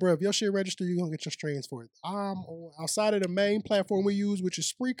 I'm like, bro, if your shit register, you're going to get your streams for it. I'm on, outside of the main platform we use, which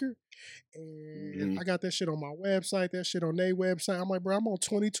is Spreaker, and I got that shit on my website, that shit on their website. I'm like, bro, I'm on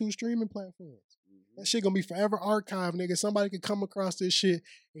 22 streaming platforms. That shit going to be forever archived, nigga. Somebody could come across this shit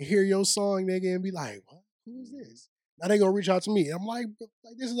and hear your song, nigga, and be like, what? Who is this? Now they going to reach out to me. I'm like,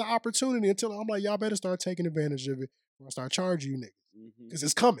 this is an opportunity, until I'm like, y'all better start taking advantage of it, or I start charging you niggas. Because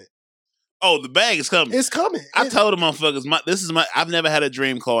it's coming. Oh, the bag is coming. It's coming. I told the motherfuckers, I've never had a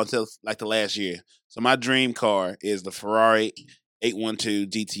dream car until like the last year. So my dream car is the Ferrari 812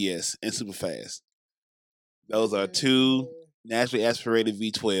 GTS and super fast. Those are two naturally aspirated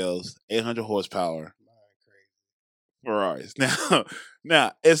V12s, 800 horsepower Ferraris. Now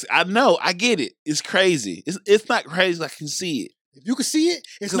I get it. It's crazy. It's not crazy. I can see it. If you can see it,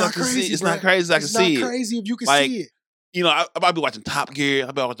 it's not crazy. It's not crazy. I can see it. It's not crazy if you can see it. You know, I'll be watching Top Gear.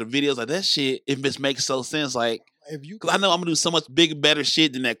 I'll be watching videos like that shit. If it makes so sense, like, because I know I'm gonna do so much bigger, better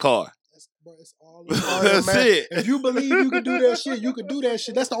shit than that car. It's all that's it. If you believe you can do that shit, you can do that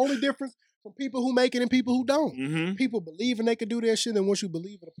shit. That's the only difference from people who make it and people who don't. People believe and they can do that shit, and once you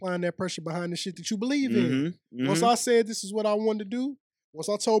believe it, applying that pressure behind the shit that you believe in. Once I said this is what I wanted to do, once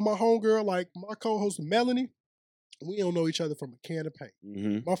I told my homegirl, like my co-host Melanie, we don't know each other from a can of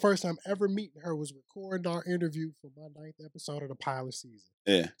paint. My first time ever meeting her was recording our interview for my 9th episode of the pilot season.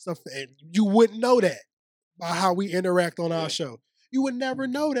 Yeah. So, and you wouldn't know that by how we interact on our show. You would never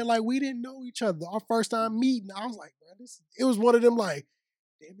know that. Like, we didn't know each other. Our first time meeting, I was like, bro, it was one of them like,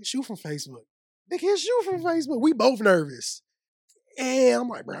 damn, it's you from Facebook. Nigga, it's you from Facebook. We both nervous. And I'm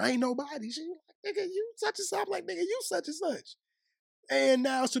like, bro, I ain't nobody. She like, nigga, you such and such. I'm like, nigga, you such and such. And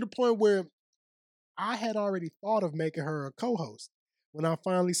now it's to the point where I had already thought of making her a co-host when I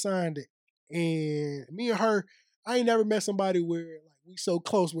finally signed it. And me and her, I ain't never met somebody where like we so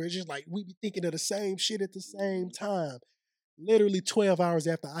close where it's just like we be thinking of the same shit at the same time. Literally 12 hours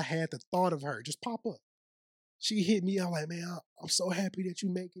after I had the thought of her just pop up. She hit me. I'm like, man, I'm so happy that you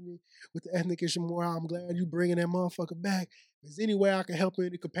making it with the Ethnicish more. I'm glad you bringing that motherfucker back. If there's any way I can help in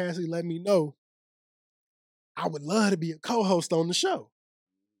any capacity, let me know. I would love to be a co-host on the show.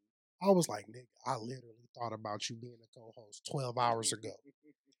 I was like, nigga, I literally thought about you being a co-host 12 hours ago.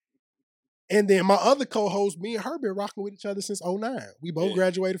 And then my other co-host, me and her been rocking with each other since 2009. We both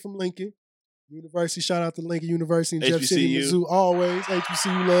graduated from Lincoln University. Shout out to Lincoln University in Jeff City, Mizzou. Always.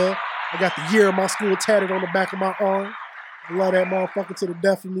 HBCU love. I got the year of my school tatted on the back of my arm. I love that motherfucker to the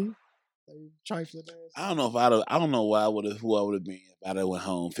death of me. Trifling ass. I don't know who I would have been if I went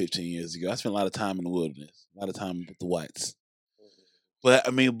home 15 years ago. I spent a lot of time in the wilderness, a lot of time with the whites. But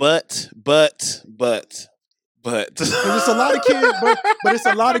I mean, but. Because it's a lot of kids, but it's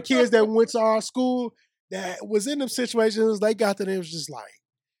a lot of kids that went to our school that was in them situations. They got to them, it was just like,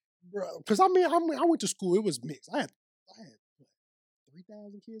 bro. Because I went to school. It was mixed. I had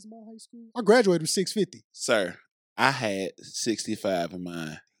 3,000 kids in my high school. I graduated with 650. Sir, I had 65 in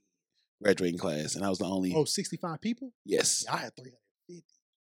my graduating class, and I was the only. 65 people? Yes. I had 350.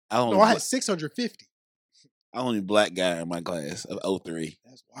 I had 650. I was the only black guy in my class of 03.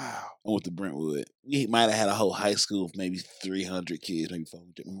 That's wow. I went to Brentwood. We might have had a whole high school of maybe 300 kids, maybe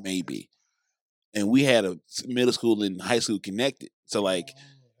 400, maybe. And we had a middle school and high school connected. So like,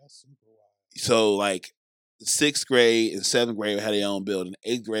 that's super wild. Sixth grade and seventh grade had their own building.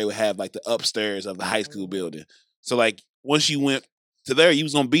 Eighth grade would have like the upstairs of the high school building. So like once you went to there, you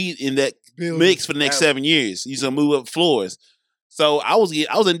was gonna be in that mix for the next 7 years. You was gonna move up floors. So I was in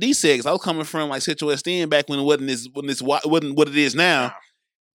D6. I was coming from like Central West End back when it wasn't what it is now,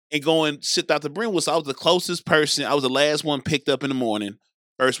 and going shipped out to Brentwood. So I was the closest person. I was the last one picked up in the morning.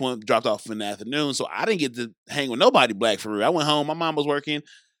 First one dropped off in the afternoon. So I didn't get to hang with nobody black for real. I went home. My mom was working.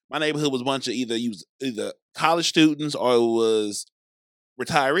 My neighborhood was a bunch of either college students or it was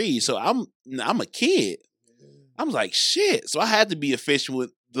retirees. So I'm a kid. I was like, shit. So I had to be efficient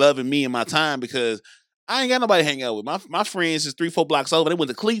with loving me and my time because I ain't got nobody to hang out with. My friends is 3-4 blocks over. They went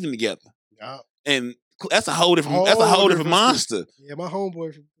to Cleveland together. Yeah. And that's a whole different monster. Yeah, my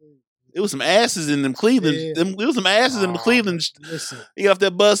homeboy from it was some asses in them Cleveland. Yeah. It was some asses in the Cleveland. Listen. You got off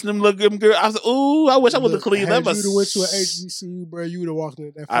that bus and them little girl. I was like, ooh, I wish I went to Cleveland. Had you went to an HBCU, bro, you would have walked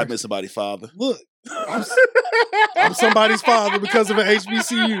in that. I'd been somebody's father. Look, I'm somebody's father because of an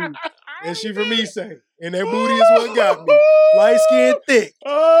HBCU. And she from East St. And that booty is what got me. Light skin, thick.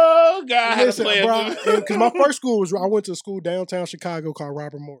 Oh, God. Listen, bro, because my first school was, I went to a school downtown Chicago called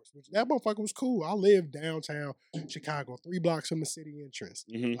Robert Morris. That motherfucker was cool. I lived downtown Chicago, 3 blocks from the city entrance.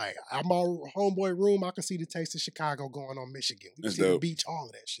 Mm-hmm. Like, out my homeboy room, I could see the taste of Chicago going on Michigan. We could see the beach, all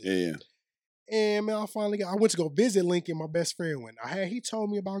of that shit. Yeah. And man, I went to go visit Lincoln. My best friend went. He told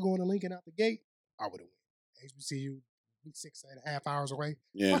me about going to Lincoln out the gate, I would have went. HBCU, 6.5 hours away.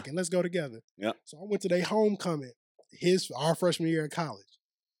 Yeah. Fuck it, let's go together. Yeah. So I went to their homecoming, our freshman year in college.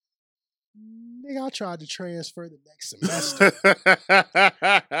 Nigga, I tried to transfer the next semester.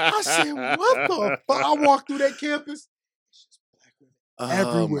 I said, what the fuck? I walked through that campus. It's just black women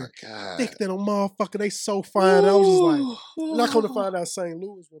everywhere. My God. Thick than a motherfucker. They so fine. And I was just like, and I come to find out St.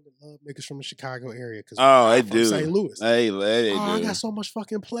 Louis women love niggas from the Chicago area. They do. St. Louis. They do. I got so much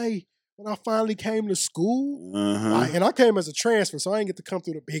fucking play. When I finally came to school, uh-huh. and I came as a transfer, so I didn't get to come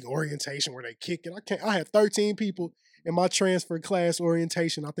through the big orientation where they kick it. I had 13 people in my transfer class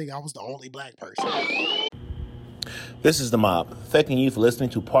orientation. I think I was the only black person. This is The Mob, thanking you for listening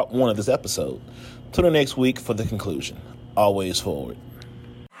to part 1 of this episode. Tune in next week for the conclusion. Always forward.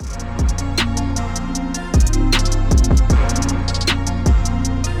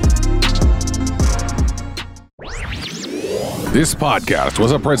 This podcast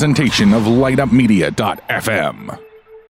was a presentation of lightupmedia.fm.